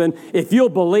you something. If you'll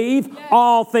believe,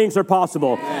 all things are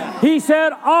possible. He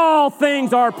said, all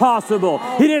things are possible.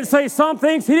 He didn't say some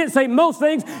things. He didn't say most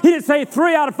things. He didn't say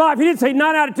 3 out of 5. He didn't say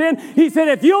 9 out of 10. He said,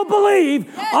 if you'll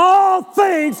believe, all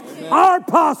things are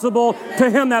possible to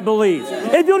him that believes.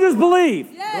 If you'll just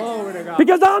believe. Glory to God.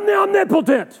 Because I'm the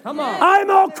omnipotent. Come on. I'm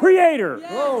all creator.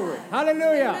 Glory.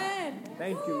 Hallelujah.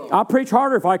 Thank you, Lord. I'll preach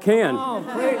harder if I can. Come on,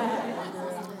 preach.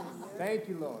 Thank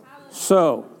you, Lord.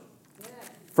 So,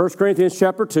 1 Corinthians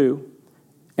chapter 2,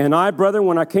 and I, brethren,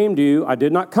 when I came to you, I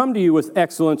did not come to you with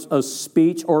excellence of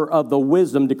speech or of the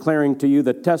wisdom declaring to you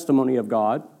the testimony of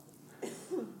God.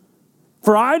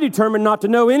 For I determined not to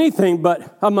know anything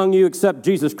but among you except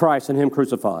Jesus Christ and Him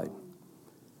crucified.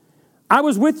 I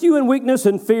was with you in weakness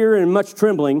and fear and much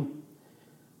trembling.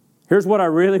 Here's what I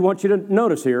really want you to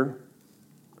notice here.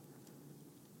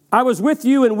 I was with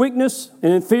you in weakness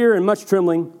and in fear and much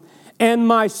trembling. And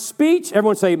my speech,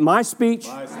 everyone say, my speech.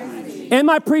 My speech. And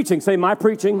my preaching, say, my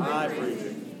preaching. My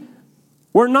preaching.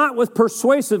 Were not with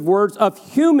persuasive words of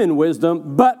human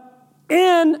wisdom, but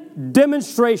in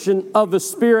demonstration of the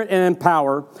Spirit and in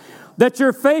power, that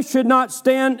your faith should not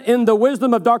stand in the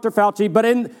wisdom of Dr. Fauci, but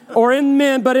in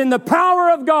men, but in the power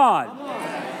of God.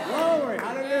 Glory.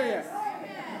 Hallelujah.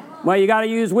 Well, you got to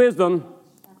use wisdom.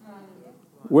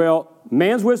 Well,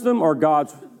 man's wisdom or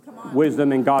God's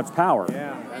wisdom and God's power?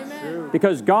 Yeah, that's true.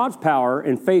 Because God's power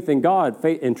and faith in God,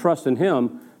 faith and trust in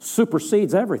Him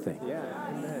supersedes everything. Yeah.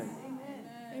 Amen.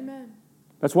 Amen.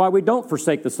 That's why we don't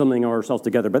forsake the assembling of ourselves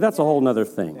together, but that's a whole other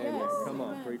thing. Amen. Come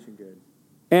on, preaching good.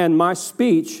 And my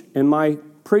speech and my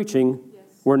preaching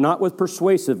were not with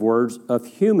persuasive words of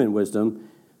human wisdom,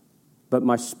 but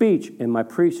my speech and my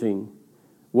preaching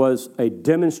was a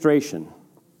demonstration.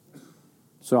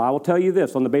 So I will tell you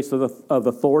this on the basis of the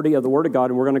authority of the Word of God,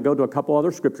 and we're going to go to a couple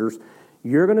other scriptures.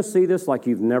 You're going to see this like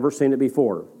you've never seen it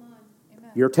before.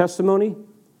 Your testimony,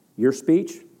 your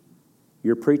speech,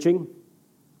 your preaching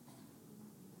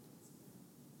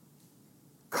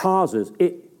causes,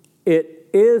 it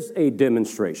is a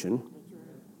demonstration,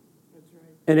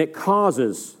 and it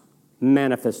causes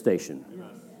manifestation.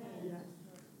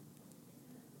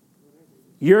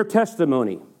 Your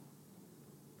testimony.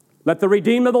 Let the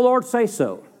redeemed of the Lord say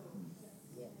so,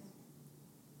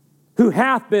 who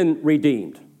hath been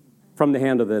redeemed from the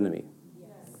hand of the enemy.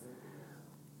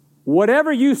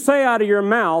 Whatever you say out of your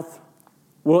mouth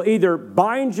will either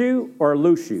bind you or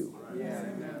loose you.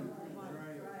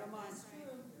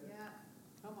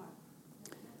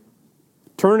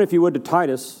 Turn, if you would, to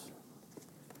Titus.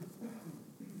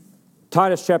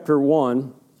 Titus chapter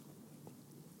 1,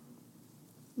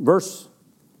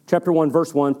 Chapter 1,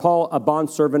 verse 1, Paul, a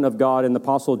bondservant of God and the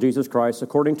apostle of Jesus Christ,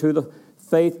 according to the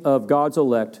faith of God's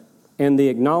elect and the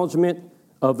acknowledgement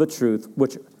of the truth,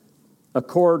 which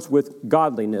accords with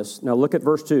godliness. Now look at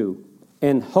verse 2.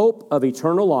 And hope of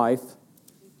eternal life.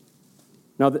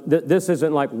 Now this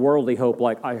isn't like worldly hope,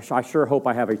 like I sure hope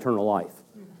I have eternal life.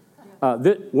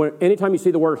 Anytime you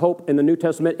see the word hope in the New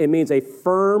Testament, it means a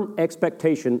firm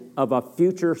expectation of a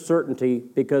future certainty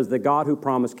because the God who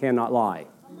promised cannot lie.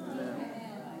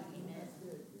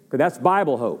 That's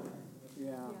Bible hope.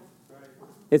 Yeah.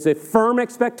 It's a firm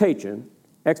expectation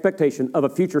of a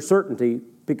future certainty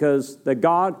because the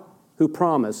God who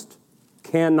promised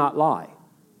cannot lie.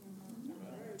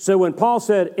 So when Paul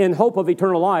said, in hope of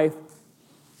eternal life,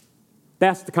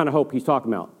 that's the kind of hope he's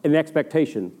talking about, an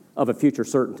expectation of a future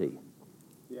certainty.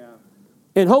 Yeah.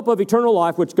 In hope of eternal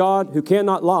life, which God, who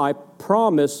cannot lie,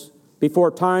 promised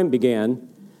before time began,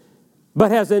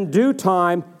 but has in due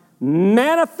time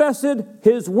manifested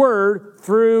his word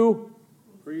through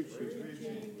Preaching.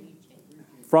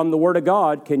 From the word of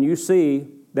God. Can you see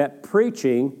that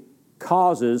preaching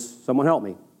causes, someone help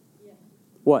me,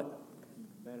 what?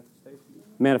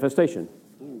 Manifestation.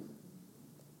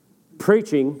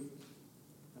 Preaching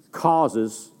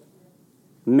causes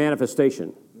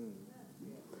manifestation.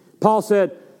 Paul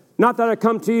said, not that I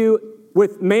come to you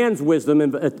with man's wisdom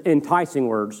and enticing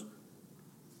words,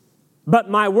 but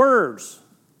my words,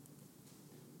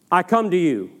 I come to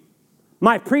you.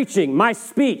 My preaching, my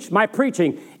speech, my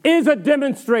preaching is a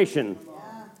demonstration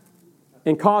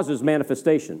and causes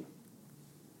manifestation.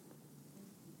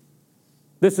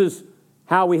 This is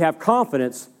how we have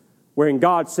confidence wherein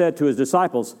God said to his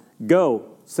disciples,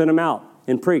 go, send them out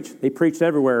and preach. They preached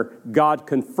everywhere, God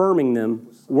confirming them,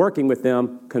 working with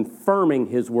them, confirming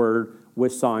his word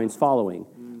with signs following.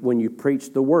 When you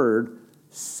preach the word,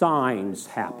 signs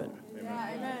happen.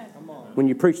 When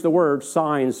you preach the word,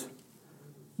 signs.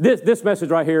 This message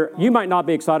right here, you might not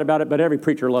be excited about it, but every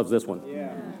preacher loves this one.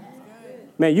 Yeah.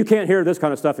 Man, you can't hear this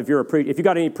kind of stuff if you're a preacher. If you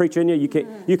got any preach in you,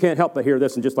 you can't help but hear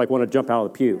this and just like want to jump out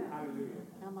of the pew.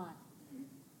 Come on.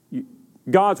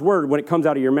 God's word, when it comes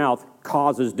out of your mouth,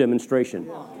 causes demonstration,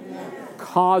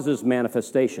 causes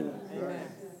manifestation.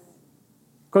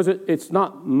 Because it's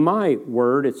not my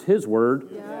word, it's his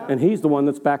word, and he's the one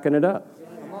that's backing it up.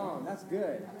 Come on, that's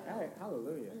good.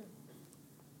 Hallelujah.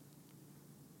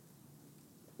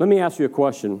 Let me ask you a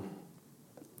question.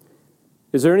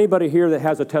 Is there anybody here that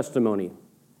has a testimony?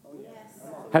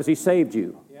 Has he saved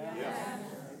you?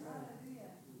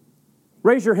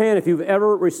 Raise your hand if you've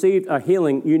ever received a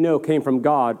healing you know came from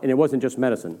God and it wasn't just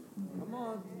medicine. Come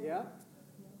on. Yeah.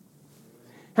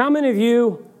 How many of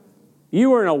you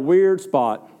were in a weird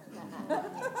spot?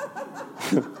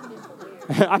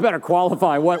 I better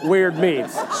qualify what weird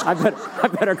means. I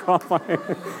better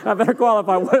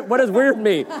qualify. What does weird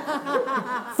mean?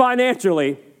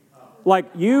 Financially, like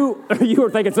you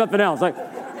were thinking something else. Like,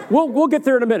 we'll get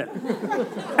there in a minute.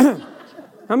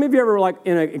 How many of you ever were like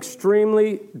in an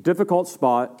extremely difficult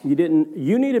spot? You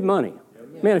needed money.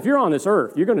 Man, if you're on this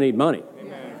earth, you're going to need money.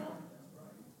 Amen.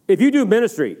 If you do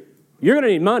ministry, you're going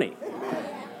to need money.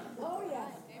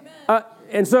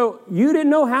 And so you didn't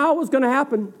know how it was going to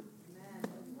happen.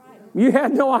 You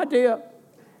had no idea.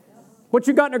 But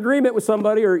you got an agreement with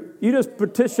somebody, or you just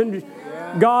petitioned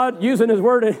God using his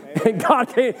word, and God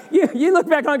came. You look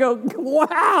back and go,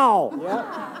 wow.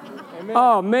 Amen.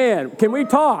 Oh, man, can we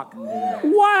talk?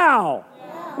 Wow.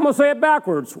 I'm going to say it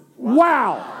backwards.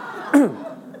 Wow.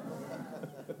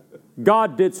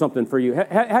 God did something for you.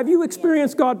 Have you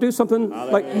experienced God do something?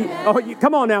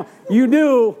 Come on now. You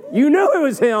knew it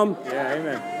was him. Yeah,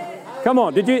 amen. Come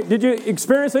on. Did you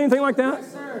experience anything like that?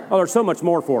 Oh, there's so much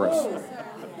more for us.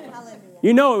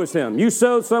 You know it was him. You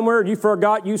sowed somewhere, you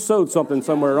forgot you sowed something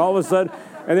somewhere, and all of a sudden,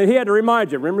 and then he had to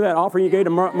remind you. Remember that offering you gave to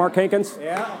Mark Hankins?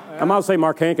 Yeah. I'm going to say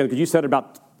Mark Hankins because you said it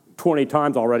about 20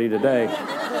 times already today.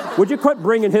 Would you quit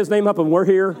bringing his name up when we're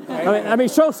here? I mean,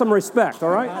 show some respect,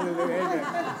 all right?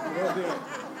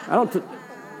 I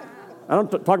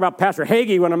don't talk about Pastor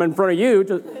Hagee when I'm in front of you.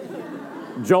 Just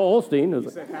Joel Osteen. You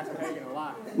said Pastor Hagen a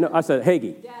lot. No, I said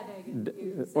Hagee. Dad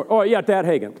Hagen. Yeah, Dad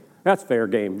Hagen. That's fair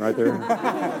game right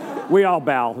there. We all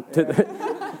bow.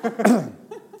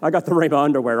 I got the rainbow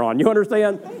underwear on. You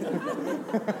understand?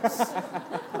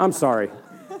 I'm sorry.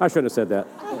 I shouldn't have said that.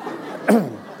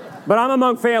 But I'm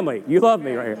among family. You love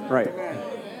me, right? Right.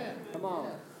 Come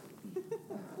on.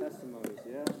 Testimonies,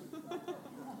 yeah.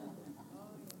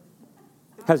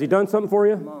 Has he done something for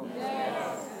you? Come on.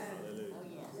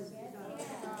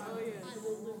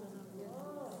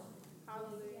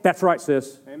 That's right,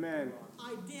 sis. Amen.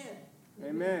 I did.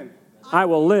 Amen. I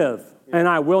will live, and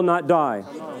I will not die,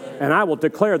 and I will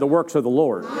declare the works of the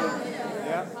Lord.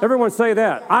 Everyone say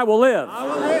that. I will live,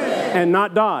 and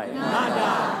not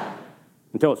die,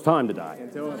 until it's time to die.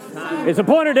 Until it's time. It's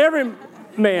appointed every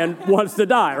man wants to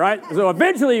die, right? So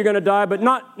eventually you're going to die, but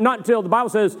not until, the Bible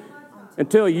says,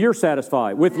 until you're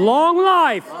satisfied. With long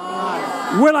life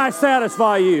will I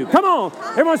satisfy you. Come on.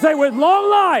 Everyone say, with long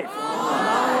life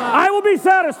I will be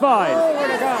satisfied.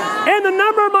 In the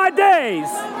number of my days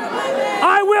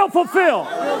I will fulfill.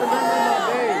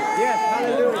 Yes,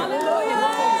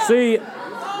 hallelujah. See,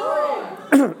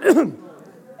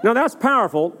 now that's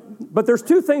powerful, but there's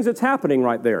two things that's happening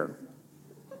right there.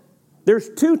 There's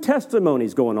two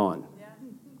testimonies going on.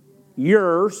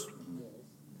 Yours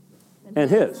and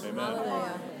His.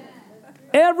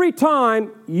 Every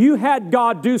time you had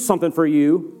God do something for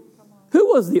you,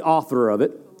 who was the author of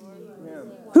it?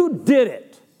 Who did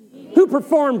it? Who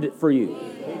performed it for you?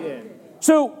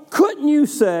 So couldn't you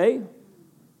say,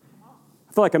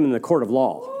 I feel like I'm in the court of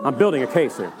law. I'm building a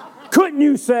case here. Couldn't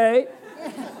you say,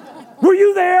 were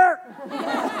you there?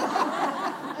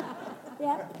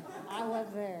 Yep, I was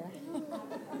there.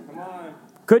 Come on.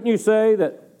 Couldn't you say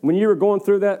that when you were going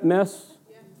through that mess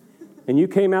and you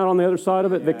came out on the other side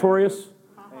of it victorious,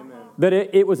 that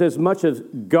it was as much as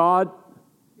God,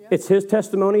 it's His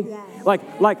testimony? Like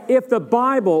if the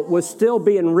Bible was still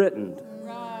being written,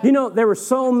 you know, there were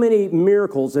so many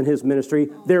miracles in His ministry,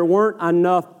 there weren't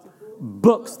enough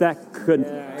books that could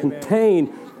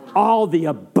contain all the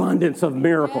abundance of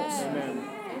miracles.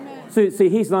 See,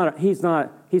 He's not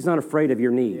afraid of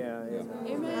your need.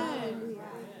 Amen.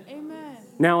 Amen.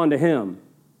 Now unto Him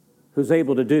who's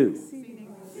able to do.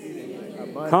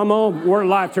 Come on, Word of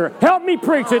Life Church. Help me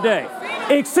preach today.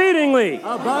 Exceedingly,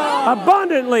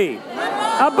 abundantly,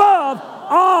 above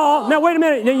all. Now, wait a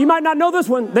minute. You might not know this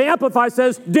one. The Amplified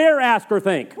says, dare, ask, or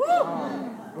think.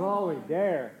 Glory,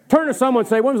 dare. Turn to someone and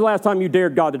say, when was the last time you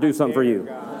dared God to do something for you?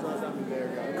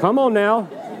 Come on now.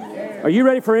 Are you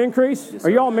ready for increase? Yes, are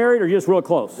you all married or are you just real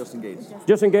close? Just engaged.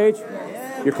 Just engaged?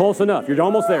 You're close enough. You're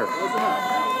almost there.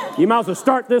 You might as well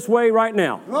start this way right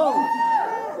now.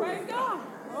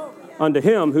 Unto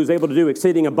Him who's able to do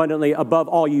exceeding abundantly above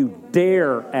all you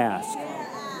dare ask.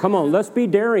 Come on, let's be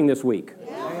daring this week.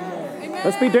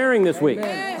 Let's be daring this week.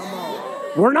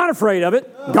 We're not afraid of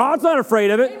it. God's not afraid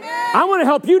of it. I want to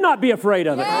help you not be afraid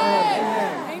of it.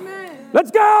 Let's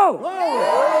go.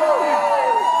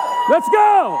 Let's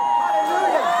go.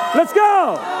 Let's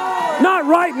go. Not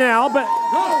right now, but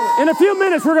in a few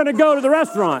minutes we're going to go to the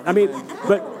restaurant.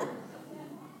 But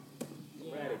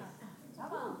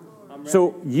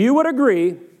so you would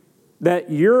agree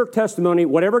that your testimony,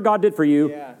 whatever God did for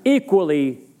you,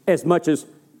 equally as much as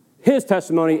His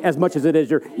testimony, as much as it is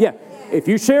your, if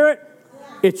you share it,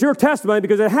 it's your testimony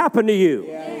because it happened to you.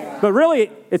 But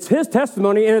really, it's His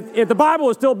testimony, and if the Bible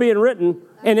was still being written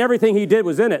and everything He did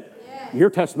was in it,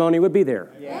 your testimony would be there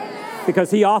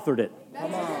because He authored it.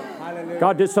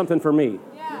 God did something for me.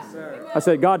 I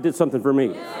said, God did something for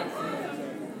me.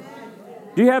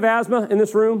 Do you have asthma in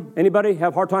this room? Anybody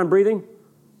have a hard time breathing?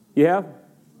 You have?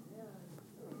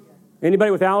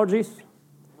 Anybody with allergies?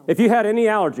 If you had any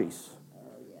allergies,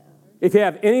 if you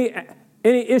have any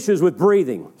issues with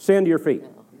breathing, stand to your feet.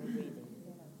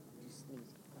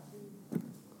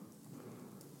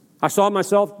 I saw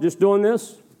myself just doing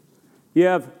this. You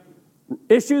have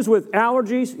issues with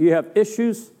allergies. You have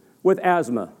issues with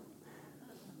asthma.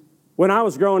 When I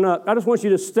was growing up, I just want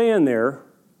you to stand there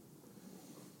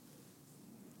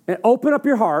and open up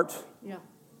your heart. Yeah.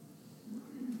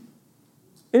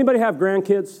 Anybody have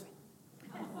grandkids?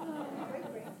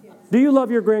 Do you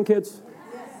love your grandkids?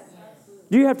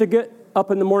 Do you have to get up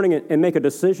in the morning and make a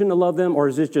decision to love them? Or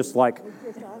is this just like,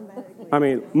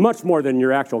 much more than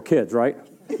your actual kids, right?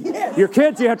 Your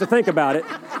kids, you have to think about it.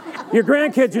 Your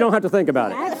grandkids, you don't have to think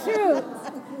about it. That's true.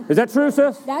 Is that true,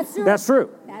 sis? That's true. That's true.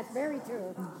 That's very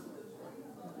true.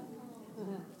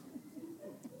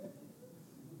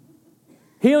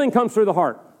 Healing comes through the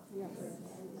heart.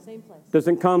 Same place.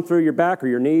 Doesn't come through your back or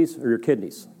your knees or your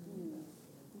kidneys.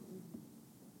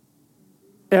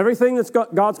 Everything that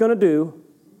God's going to do,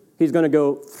 He's going to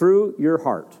go through your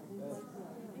heart.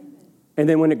 And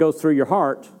then when it goes through your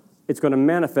heart, it's going to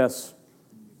manifest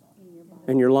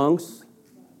in your lungs,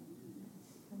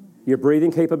 your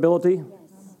breathing capability,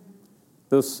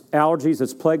 those allergies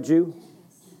that's plagued you.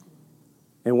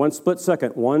 In one split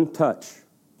second, one touch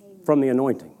from the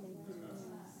anointing.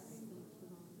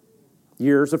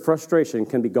 Years of frustration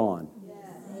can be gone.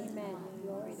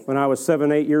 When I was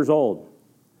 7, 8 years old,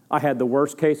 I had the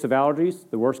worst case of allergies,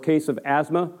 the worst case of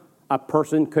asthma a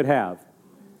person could have.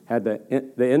 Had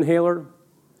the inhaler.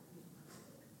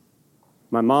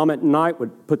 My mom at night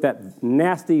would put that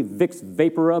nasty Vicks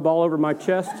vapor rub all over my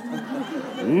chest.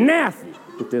 Nasty.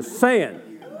 Just saying.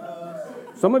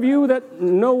 Some of you that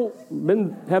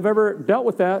have ever dealt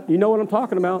with that, you know what I'm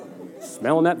talking about.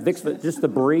 Smelling that Vicks just to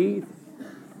breathe.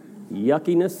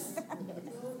 Yuckiness.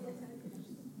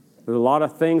 There's a lot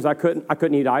of things I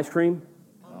couldn't eat ice cream.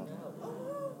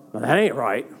 Well, that ain't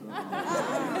right.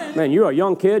 Man, you're a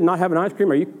young kid not having ice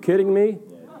cream. Are you kidding me?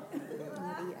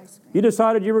 You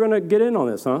decided you were going to get in on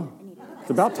this, huh? It's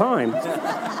about time.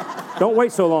 Don't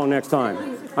wait so long next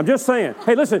time. I'm just saying.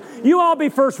 Hey, listen, you all be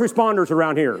first responders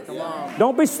around here.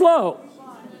 Don't be slow.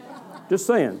 Just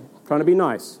saying. Trying to be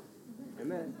nice.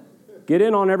 Get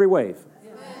in on every wave.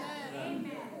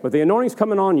 But the anointing's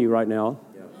coming on you right now.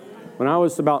 When I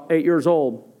was about 8 years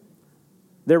old,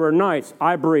 there were nights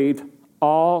I breathed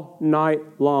all night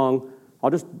long.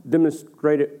 I'll just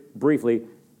demonstrate it briefly,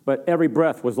 but every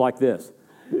breath was like this.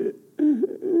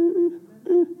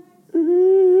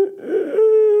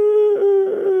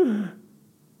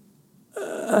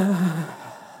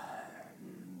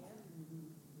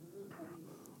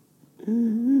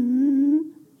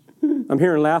 I'm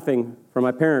hearing laughing from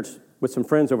my parents with some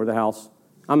friends over the house.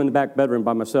 I'm in the back bedroom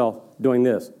by myself doing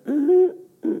this.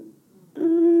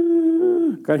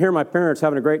 I hear my parents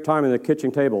having a great time in the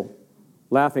kitchen table,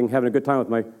 laughing, having a good time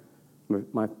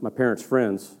with my parents'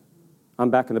 friends. I'm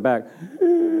back in the back.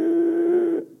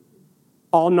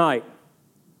 All night.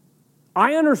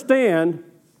 I understand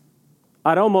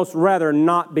I'd almost rather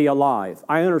not be alive.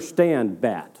 I understand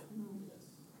that.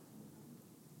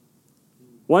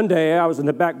 One day I was in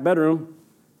the back bedroom,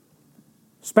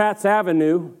 Spats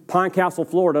Avenue, Pine Castle,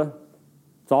 Florida.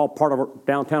 It's all part of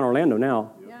downtown Orlando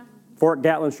now. Yeah. Fort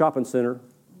Gatlin Shopping Center,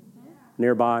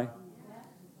 nearby.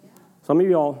 Some of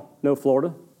you all know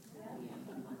Florida.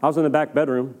 I was in the back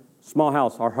bedroom, small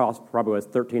house. Our house probably was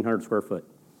 1,300 square foot.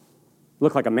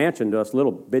 Looked like a mansion to us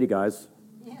little bitty guys,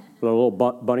 with little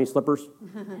bunny slippers.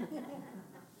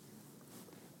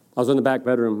 I was in the back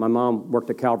bedroom. My mom worked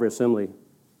at Calvary Assembly.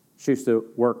 She used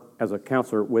to work as a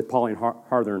counselor with Pauline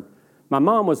Harthern. My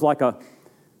mom was like a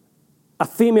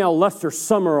female Lester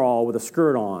Summerall with a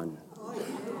skirt on.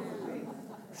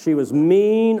 She was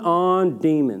mean on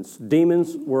demons.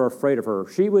 Demons were afraid of her.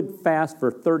 She would fast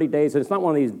for 30 days, and it's not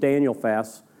one of these Daniel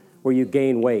fasts where you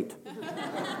gain weight.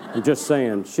 I'm just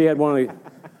saying. She had one of these.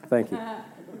 Thank you.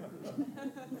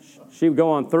 She would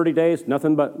go on 30 days,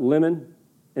 nothing but lemon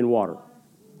and water.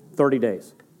 30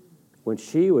 days. When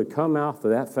she would come out for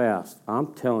that fast,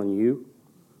 I'm telling you,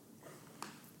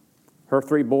 her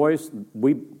 3 boys,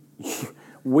 we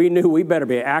knew we better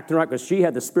be acting right because she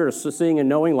had the spirit of seeing and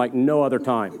knowing like no other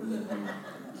time.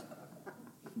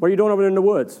 What are you doing over there in the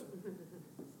woods?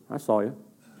 I saw you.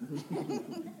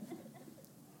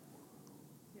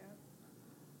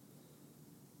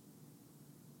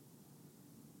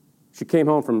 She came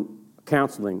home from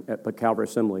counseling at Calvary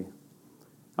Assembly.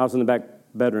 I was in the back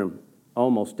bedroom,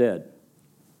 almost dead.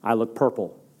 I looked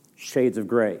purple, shades of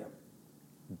gray,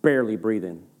 barely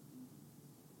breathing.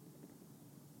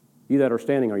 You that are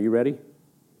standing, are you ready?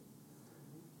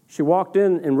 She walked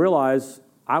in and realized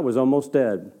I was almost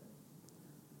dead.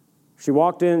 She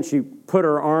walked in, she put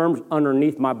her arms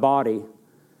underneath my body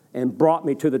and brought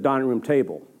me to the dining room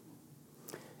table.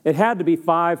 It had to be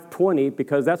 5:20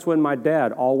 because that's when my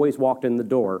dad always walked in the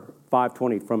door,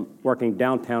 5:20 from working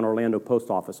downtown Orlando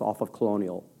post office off of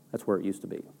Colonial. That's where it used to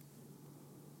be.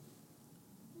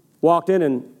 Walked in,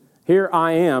 and here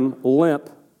I am, limp,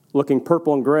 looking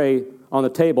purple and gray on the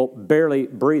table, barely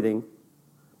breathing.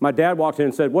 My dad walked in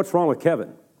and said, "What's wrong with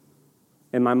Kevin?"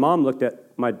 And my mom looked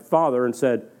at my father and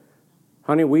said,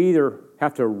 "Honey, we either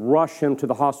have to rush him to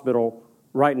the hospital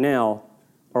right now,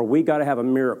 or we got to have a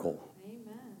miracle."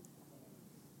 Amen.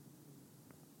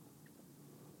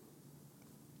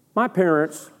 My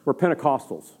parents were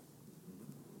Pentecostals.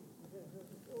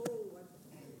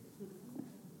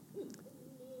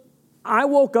 I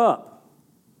woke up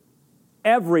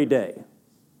every day.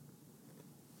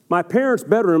 My parents'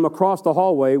 bedroom across the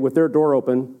hallway with their door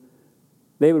open,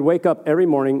 they would wake up every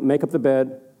morning, make up the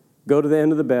bed, go to the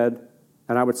end of the bed,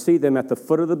 and I would see them at the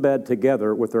foot of the bed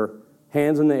together with their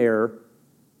hands in the air,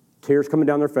 tears coming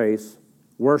down their face,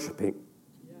 worshiping,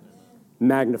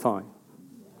 magnifying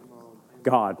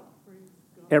God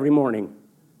every morning,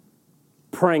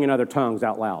 praying in other tongues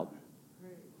out loud.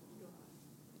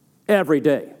 Every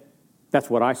day. That's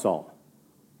what I saw.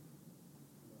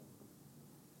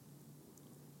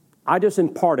 I just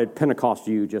imparted Pentecost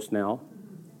to you just now.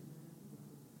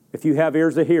 If you have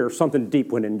ears to hear, something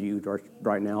deep went into you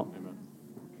right now. Amen.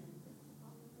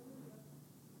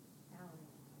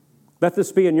 Let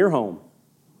this be in your home.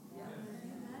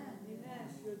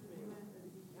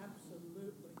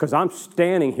 Because I'm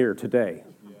standing here today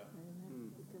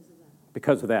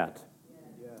because of that.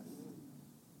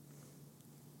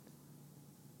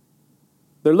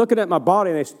 They're looking at my body,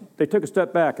 and they took a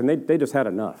step back, and they just had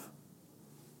enough.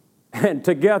 And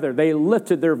together, they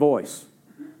lifted their voice.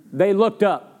 They looked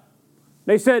up.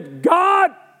 They said,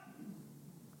 "God,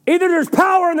 either there's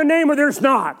power in the name or there's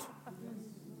not.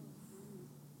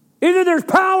 Either there's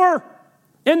power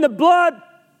in the blood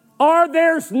or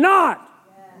there's not.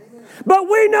 But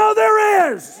we know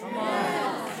there is.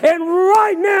 And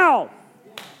right now,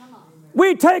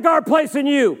 we take our place in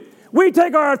you. We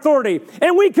take our authority,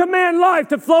 and we command life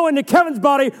to flow into Kevin's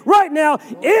body right now.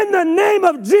 In the name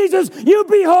of Jesus, you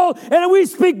be whole, and we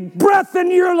speak breath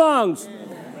into your lungs.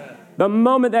 The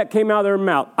moment that came out of their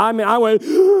mouth, I mean, I went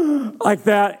like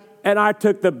that, and I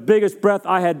took the biggest breath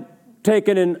I had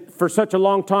taken in for such a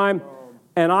long time,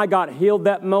 and I got healed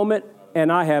that moment,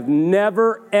 and I have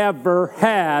never, ever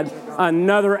had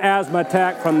another asthma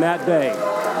attack from that day.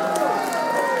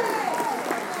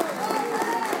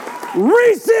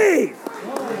 Receive!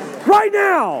 Right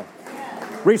now!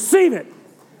 Receive it.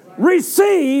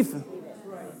 Receive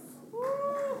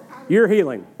your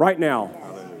healing right now.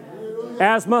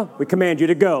 Asthma, we command you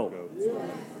to go.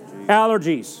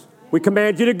 Allergies, we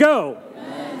command you to go.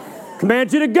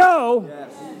 Command you to go.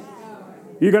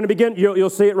 You're going to begin, you'll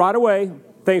see it right away.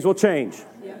 Things will change.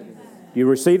 You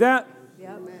receive that?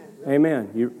 Amen.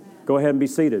 You go ahead and be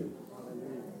seated.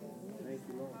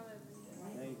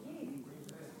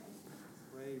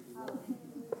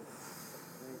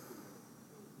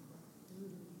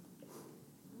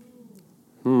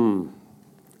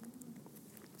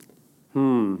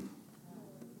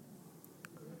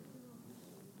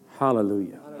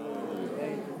 Hallelujah.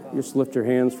 Just lift your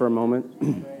hands for a moment.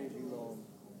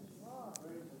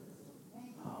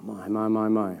 Oh, my.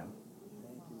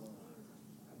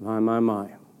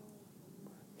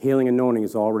 Healing and anointing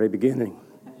is already beginning.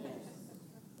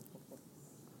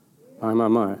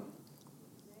 My.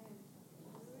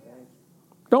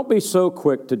 Don't be so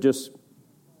quick to just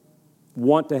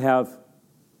want to have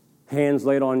hands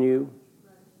laid on you.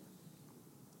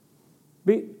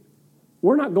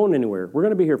 We're not going anywhere. We're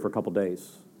going to be here for a couple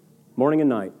days, morning and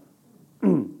night.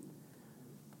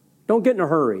 Don't get in a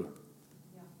hurry.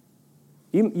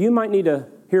 You might need to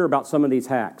hear about some of these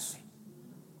hacks.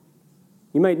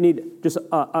 You might need just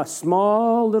a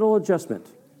small little adjustment.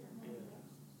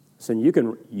 Listen,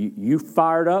 you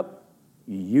fired up,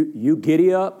 you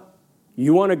giddy up,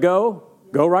 you want to go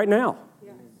right now.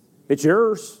 It's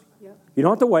yours. You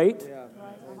don't have to wait.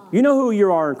 You know who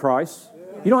you are in Christ.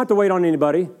 You don't have to wait on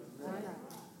anybody.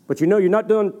 But you know you're not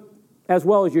doing as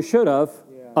well as you should have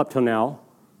up till now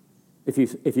if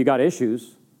you got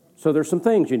issues. So there's some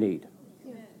things you need.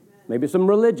 Maybe some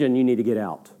religion you need to get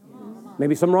out.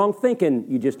 Maybe some wrong thinking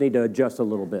you just need to adjust a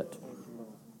little bit.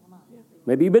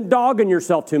 Maybe you've been dogging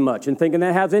yourself too much and thinking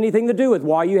that has anything to do with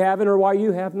why you haven't or why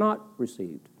you have not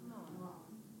received.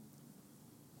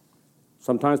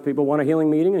 Sometimes people want a healing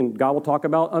meeting and God will talk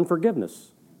about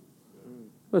unforgiveness.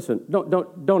 Listen,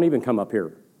 don't even come up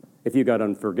here if you got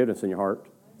unforgiveness in your heart.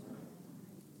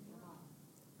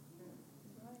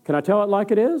 Can I tell it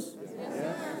like it is?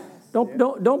 Yes.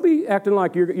 Don't be acting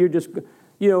like you're just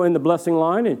in the blessing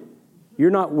line and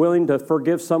you're not willing to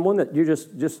forgive someone that you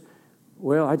just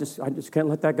well, I just can't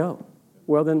let that go.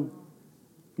 Well, then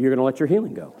you're going to let your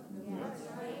healing go.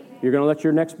 You're going to let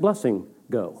your next blessing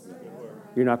go.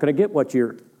 You're not going to get what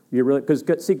you're really, because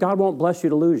see, God won't bless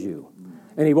you to lose you,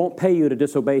 and He won't pay you to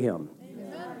disobey Him.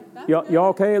 Y'all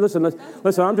okay? Listen,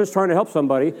 I'm just trying to help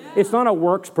somebody. It's not a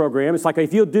works program. It's like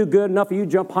if you do good enough, if you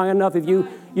jump high enough, if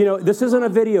this isn't a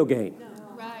video game.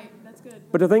 Right, that's good.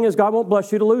 But the thing is, God won't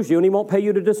bless you to lose you, and He won't pay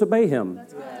you to disobey Him.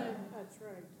 That's good. That's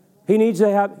right. He needs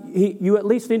to you at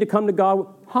least need to come to God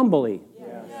humbly.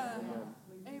 Yeah.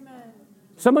 Amen.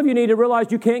 Some of you need to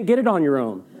realize you can't get it on your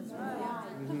own. That's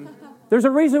right. There's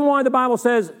a reason why the Bible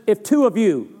says, if two of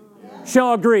you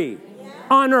shall agree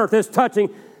on earth as touching.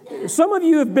 Some of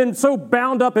you have been so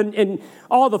bound up in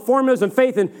all the formulas and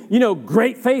faith and,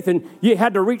 great faith, and you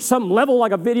had to reach some level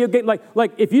like a video game.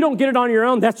 Like if you don't get it on your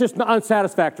own, that's just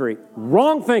unsatisfactory.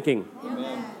 Wrong thinking.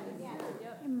 Amen.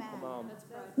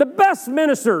 The best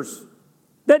ministers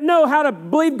that know how to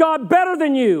believe God better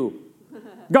than you.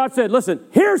 God said, listen,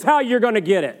 here's how you're going to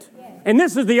get it. And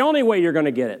this is the only way you're going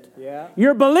to get it. Yeah.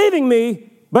 You're believing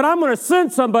me, but I'm going to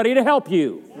send somebody to help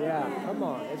you. Yeah, come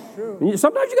on, it's true. And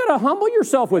sometimes you got to humble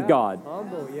yourself with God.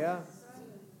 Humble, yeah.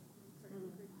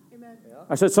 Amen.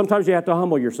 I said sometimes you have to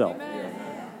humble yourself. Amen.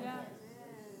 Yeah.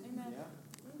 Amen.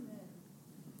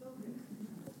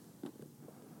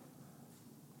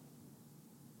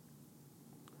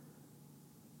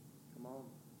 Come on.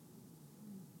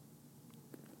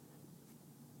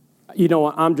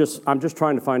 I'm just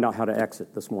trying to find out how to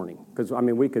exit this morning. Because,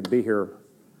 we could be here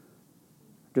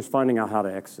just finding out how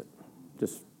to exit.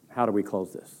 Just how do we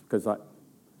close this? Because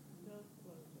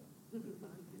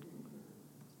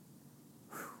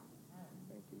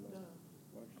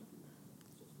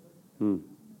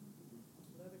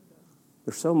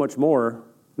there's so much more.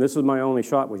 This is my only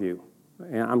shot with you.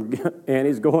 And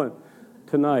Annie's going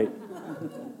tonight.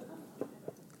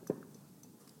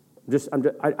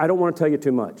 I don't want to tell you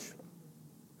too much.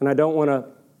 And I don't want to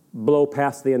blow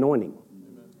past the anointing.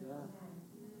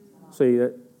 See,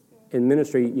 in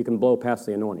ministry, you can blow past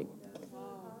the anointing.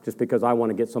 Just because I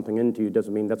want to get something into you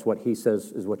doesn't mean that's what He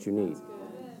says is what you need.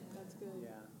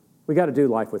 We got to do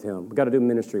life with him. We got to do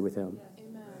ministry with him.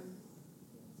 Amen.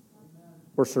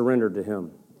 We're surrendered to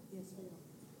him.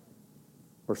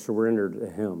 We're surrendered to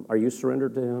him. Are you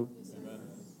surrendered to him?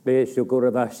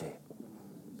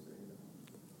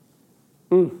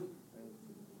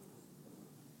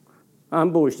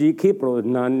 Ambo shi kipro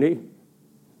nani.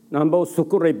 Nambo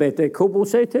sukure bete kubo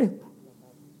sete.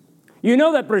 You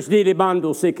know that presdiri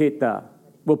bando seketa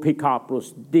will pick up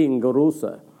pros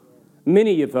dingorusa.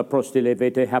 Many of the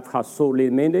prostilevete have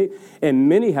kasoli mende, and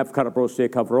many have karaproste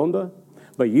kavronda,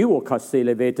 but you will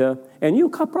kastilevete, and you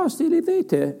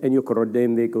kaprostilevete, and you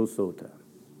korodemve gosota.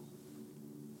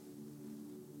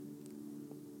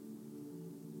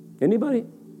 Anybody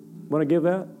want to give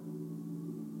that?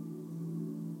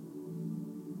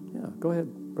 Yeah, go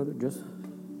ahead, Brother Joseph.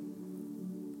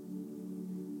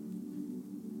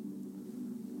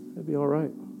 That'd be all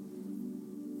right.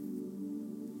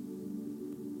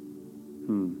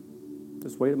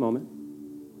 Just wait a moment.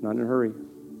 Not in a hurry.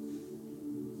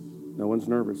 No one's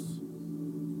nervous.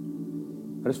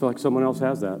 I just feel like someone else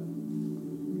has that.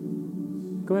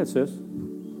 Go ahead, sis.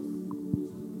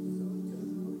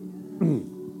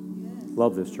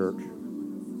 Love this church.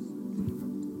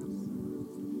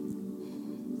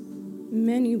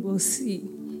 Many will see,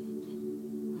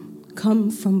 come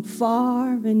from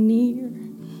far and near.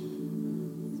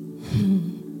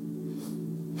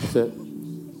 That's it.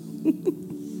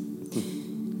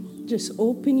 Just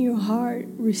open your heart,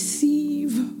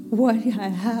 receive what I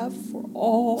have for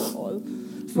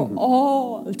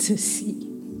all to see.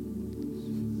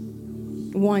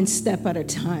 One step at a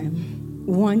time,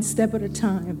 one step at a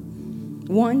time,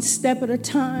 one step at a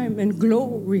time, and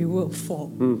glory will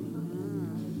fall.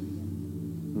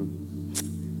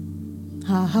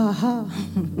 Ha ha ha.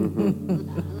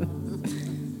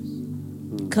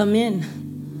 Come in,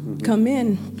 come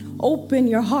in. Open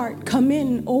your heart. Come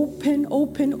in. Open,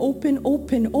 open, open,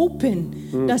 open,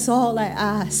 open. That's all I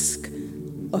ask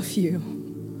of you.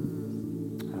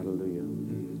 Hallelujah.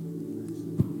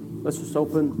 Let's just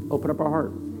open up our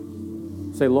heart.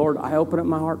 Say, Lord, I open up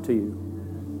my heart to you.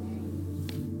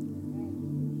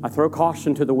 I throw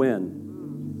caution to the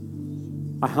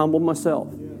wind. I humble myself.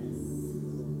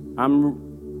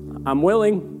 I'm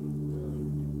willing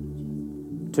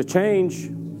to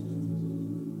change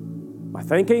my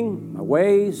thinking, my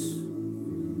ways.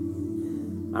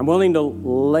 I'm willing to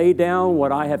lay down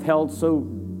what I have held so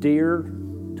dear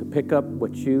to pick up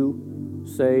what you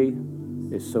say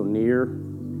is so near.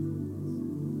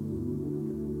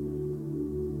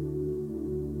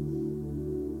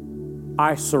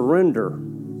 I surrender.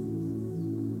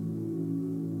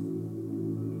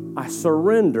 I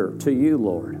surrender to you,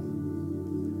 Lord.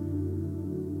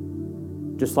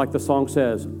 Just like the song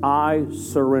says, I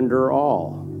surrender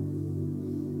all.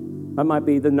 That might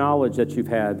be the knowledge that you've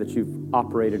had, that you've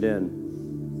operated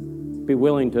in. Be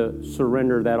willing to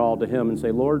surrender that all to him and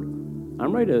say, Lord,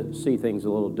 I'm ready to see things a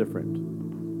little different.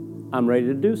 I'm ready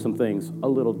to do some things a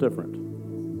little different.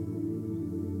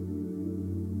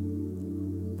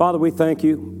 Father, we thank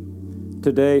you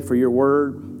today for your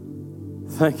word.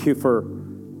 Thank you for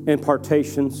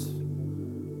impartations.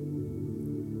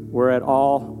 We're at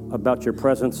all about your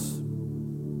presence.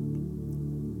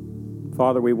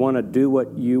 Father, we want to do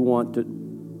what you want to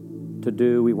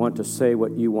do. We want to say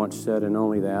what you want said, and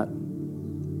only that.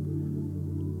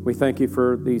 We thank you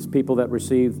for these people that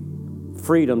receive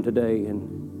freedom today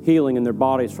and healing in their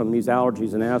bodies from these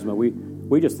allergies and asthma.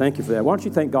 We just thank you for that. Why don't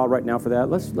you thank God right now for that?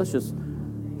 Let's just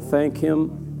thank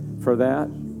him for that.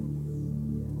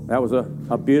 That was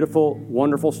a beautiful,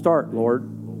 wonderful start, Lord,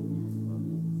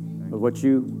 of what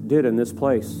you did in this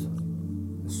place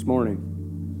this morning.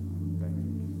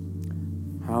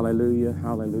 Hallelujah,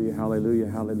 hallelujah, hallelujah,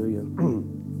 hallelujah.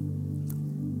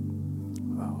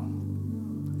 Wow.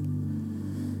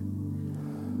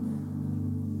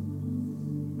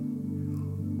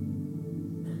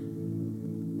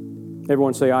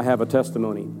 Everyone say, I have a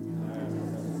testimony.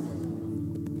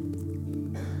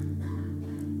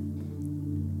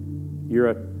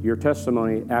 Your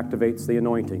testimony activates the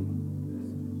anointing.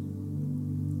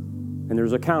 And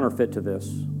there's a counterfeit to this.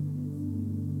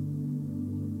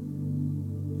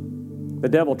 The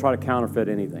devil will try to counterfeit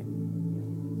anything.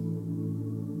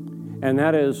 And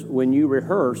that is when you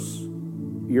rehearse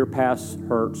your past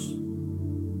hurts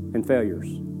and failures.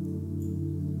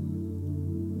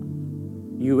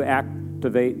 You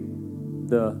activate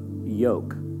the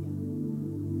yoke.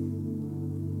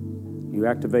 You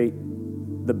activate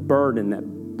the burden that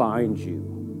binds you.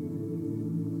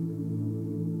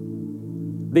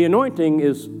 The anointing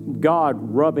is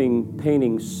God rubbing,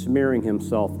 painting, smearing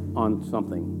himself on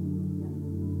something.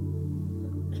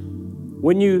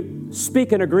 When you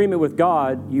speak in agreement with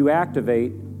God, you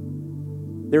activate.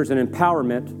 There's an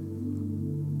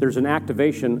empowerment. There's an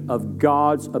activation of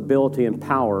God's ability and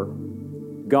power.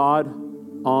 God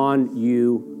on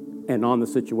you and on the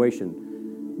situation.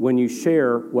 When you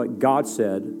share what God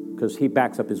said, because he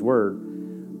backs up his word,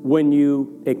 when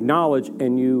you acknowledge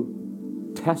and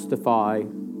you testify,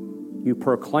 you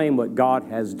proclaim what God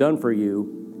has done for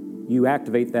you, you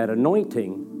activate that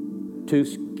anointing to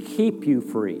keep you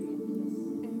free,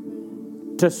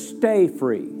 to stay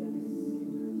free,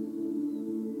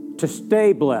 to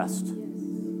stay blessed.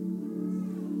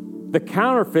 The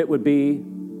counterfeit would be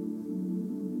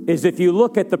is if you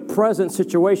look at the present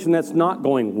situation that's not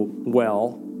going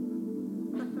well,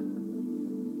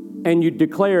 and you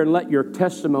declare and let your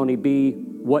testimony be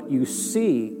what you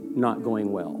see not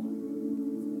going well.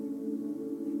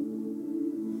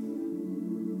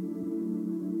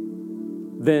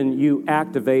 Then you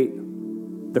activate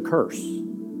the curse.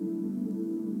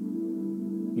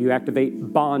 You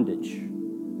activate bondage.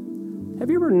 Have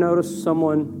you ever noticed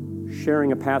someone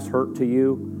sharing a past hurt to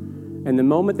you, and the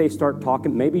moment they start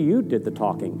talking, maybe you did the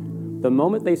talking, the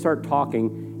moment they start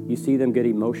talking, you see them get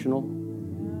emotional?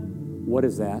 What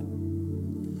is that?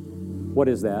 What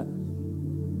is that?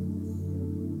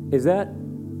 Is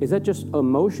that just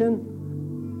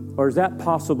emotion? Or is that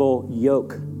possible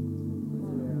yoke?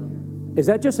 Is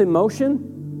that just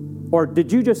emotion? Or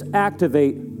did you just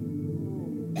activate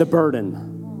the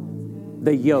burden,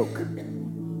 the yoke,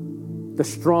 the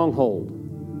stronghold?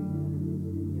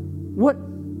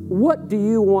 What do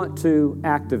you want to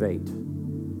activate?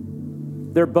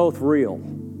 They're both real.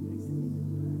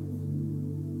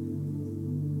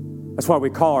 That's why we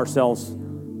call ourselves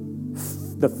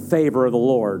the favor of the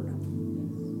Lord,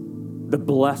 the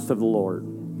blessed of the Lord,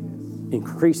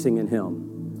 increasing in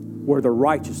him. We're the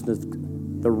righteousness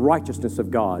of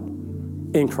God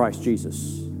in Christ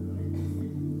Jesus.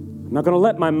 I'm not going to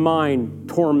let my mind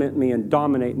torment me and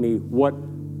dominate me, what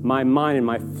my mind and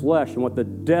my flesh and what the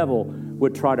devil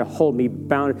would try to hold me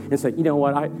bound and say, you know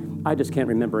what, I just can't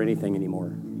remember anything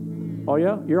anymore. Oh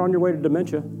yeah? You're on your way to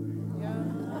dementia.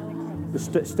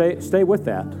 Just stay with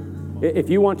that. If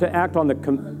you want to act on the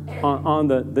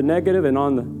negative and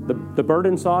on the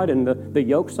burden side and the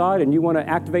yoke side, and you want to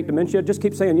activate dementia, just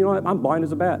keep saying, you know what, I'm blind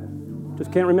as a bat.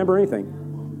 Just can't remember anything.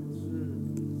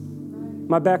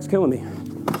 My back's killing me.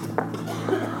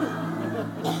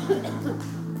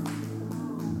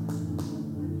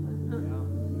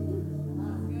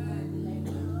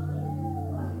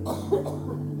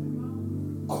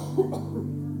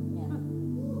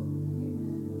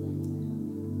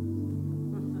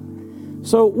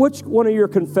 So which one of your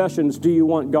confessions do you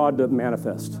want God to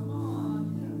manifest?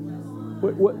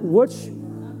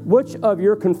 Which of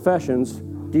your confessions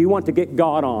do you want to get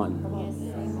God on?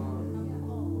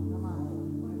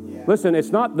 Listen,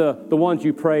 it's not the ones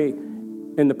you pray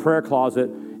in the prayer closet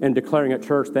and declaring at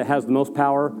church that has the most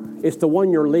power. It's the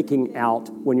one you're leaking out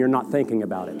when you're not thinking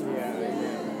about it.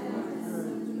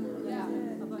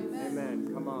 Amen.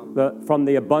 Come on. From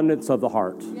the abundance of the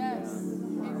heart.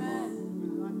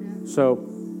 So,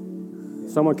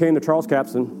 someone came to Charles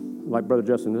Capson, like Brother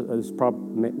Justin. This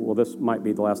might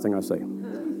be the last thing I say.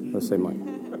 Let's say might.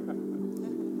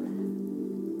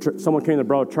 Someone came to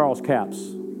Brother Charles Capps.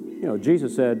 You know,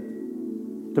 Jesus said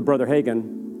to Brother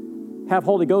Hagin, have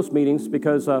Holy Ghost meetings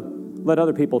because let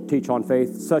other people teach on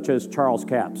faith, such as Charles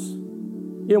Capps.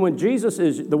 You know, when Jesus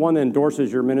is the one that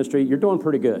endorses your ministry, you're doing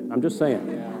pretty good. I'm just saying.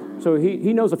 Yeah. So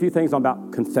he knows a few things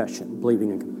about confession,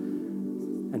 believing in confession.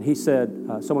 And he said,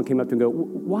 someone came up to him and go,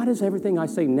 why does everything I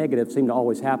say negative seem to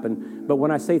always happen, but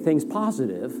when I say things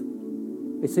positive,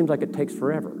 it seems like it takes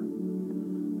forever?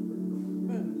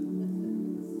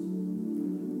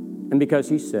 And because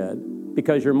he said,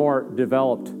 because you're more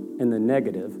developed in the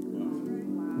negative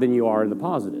than you are in the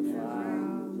positive.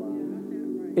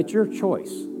 It's your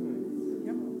choice.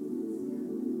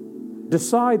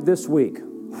 Decide this week,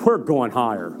 we're going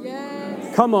higher.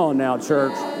 Yes. Come on now,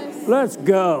 church. Yes. Let's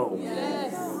go. Yes.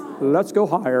 Let's go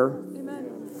higher,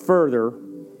 further.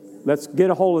 Let's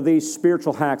get a hold of these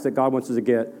spiritual hacks that God wants us to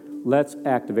get. Let's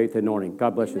activate the anointing.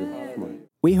 God bless you.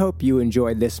 We hope you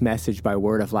enjoyed this message by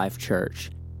Word of Life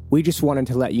Church. We just wanted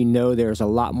to let you know there's a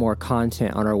lot more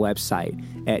content on our website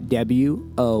at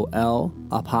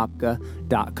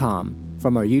wolapopka.com.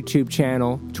 From our YouTube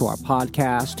channel, to our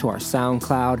podcast, to our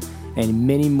SoundCloud, and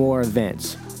many more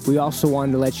events. We also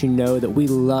wanted to let you know that we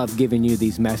love giving you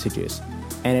these messages.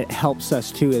 And it helps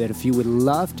us, too, that if you would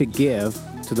love to give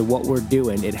to what we're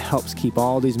doing, it helps keep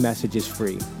all these messages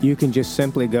free. You can just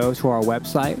simply go to our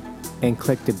website and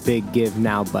click the big Give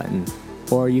Now button.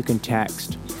 Or you can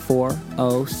text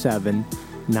 407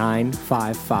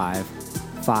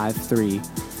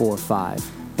 888-955-5345.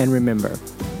 And remember,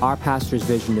 our pastor's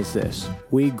vision is this: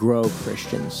 we grow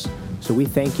Christians. So we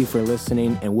thank you for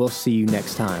listening, and we'll see you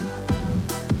next time.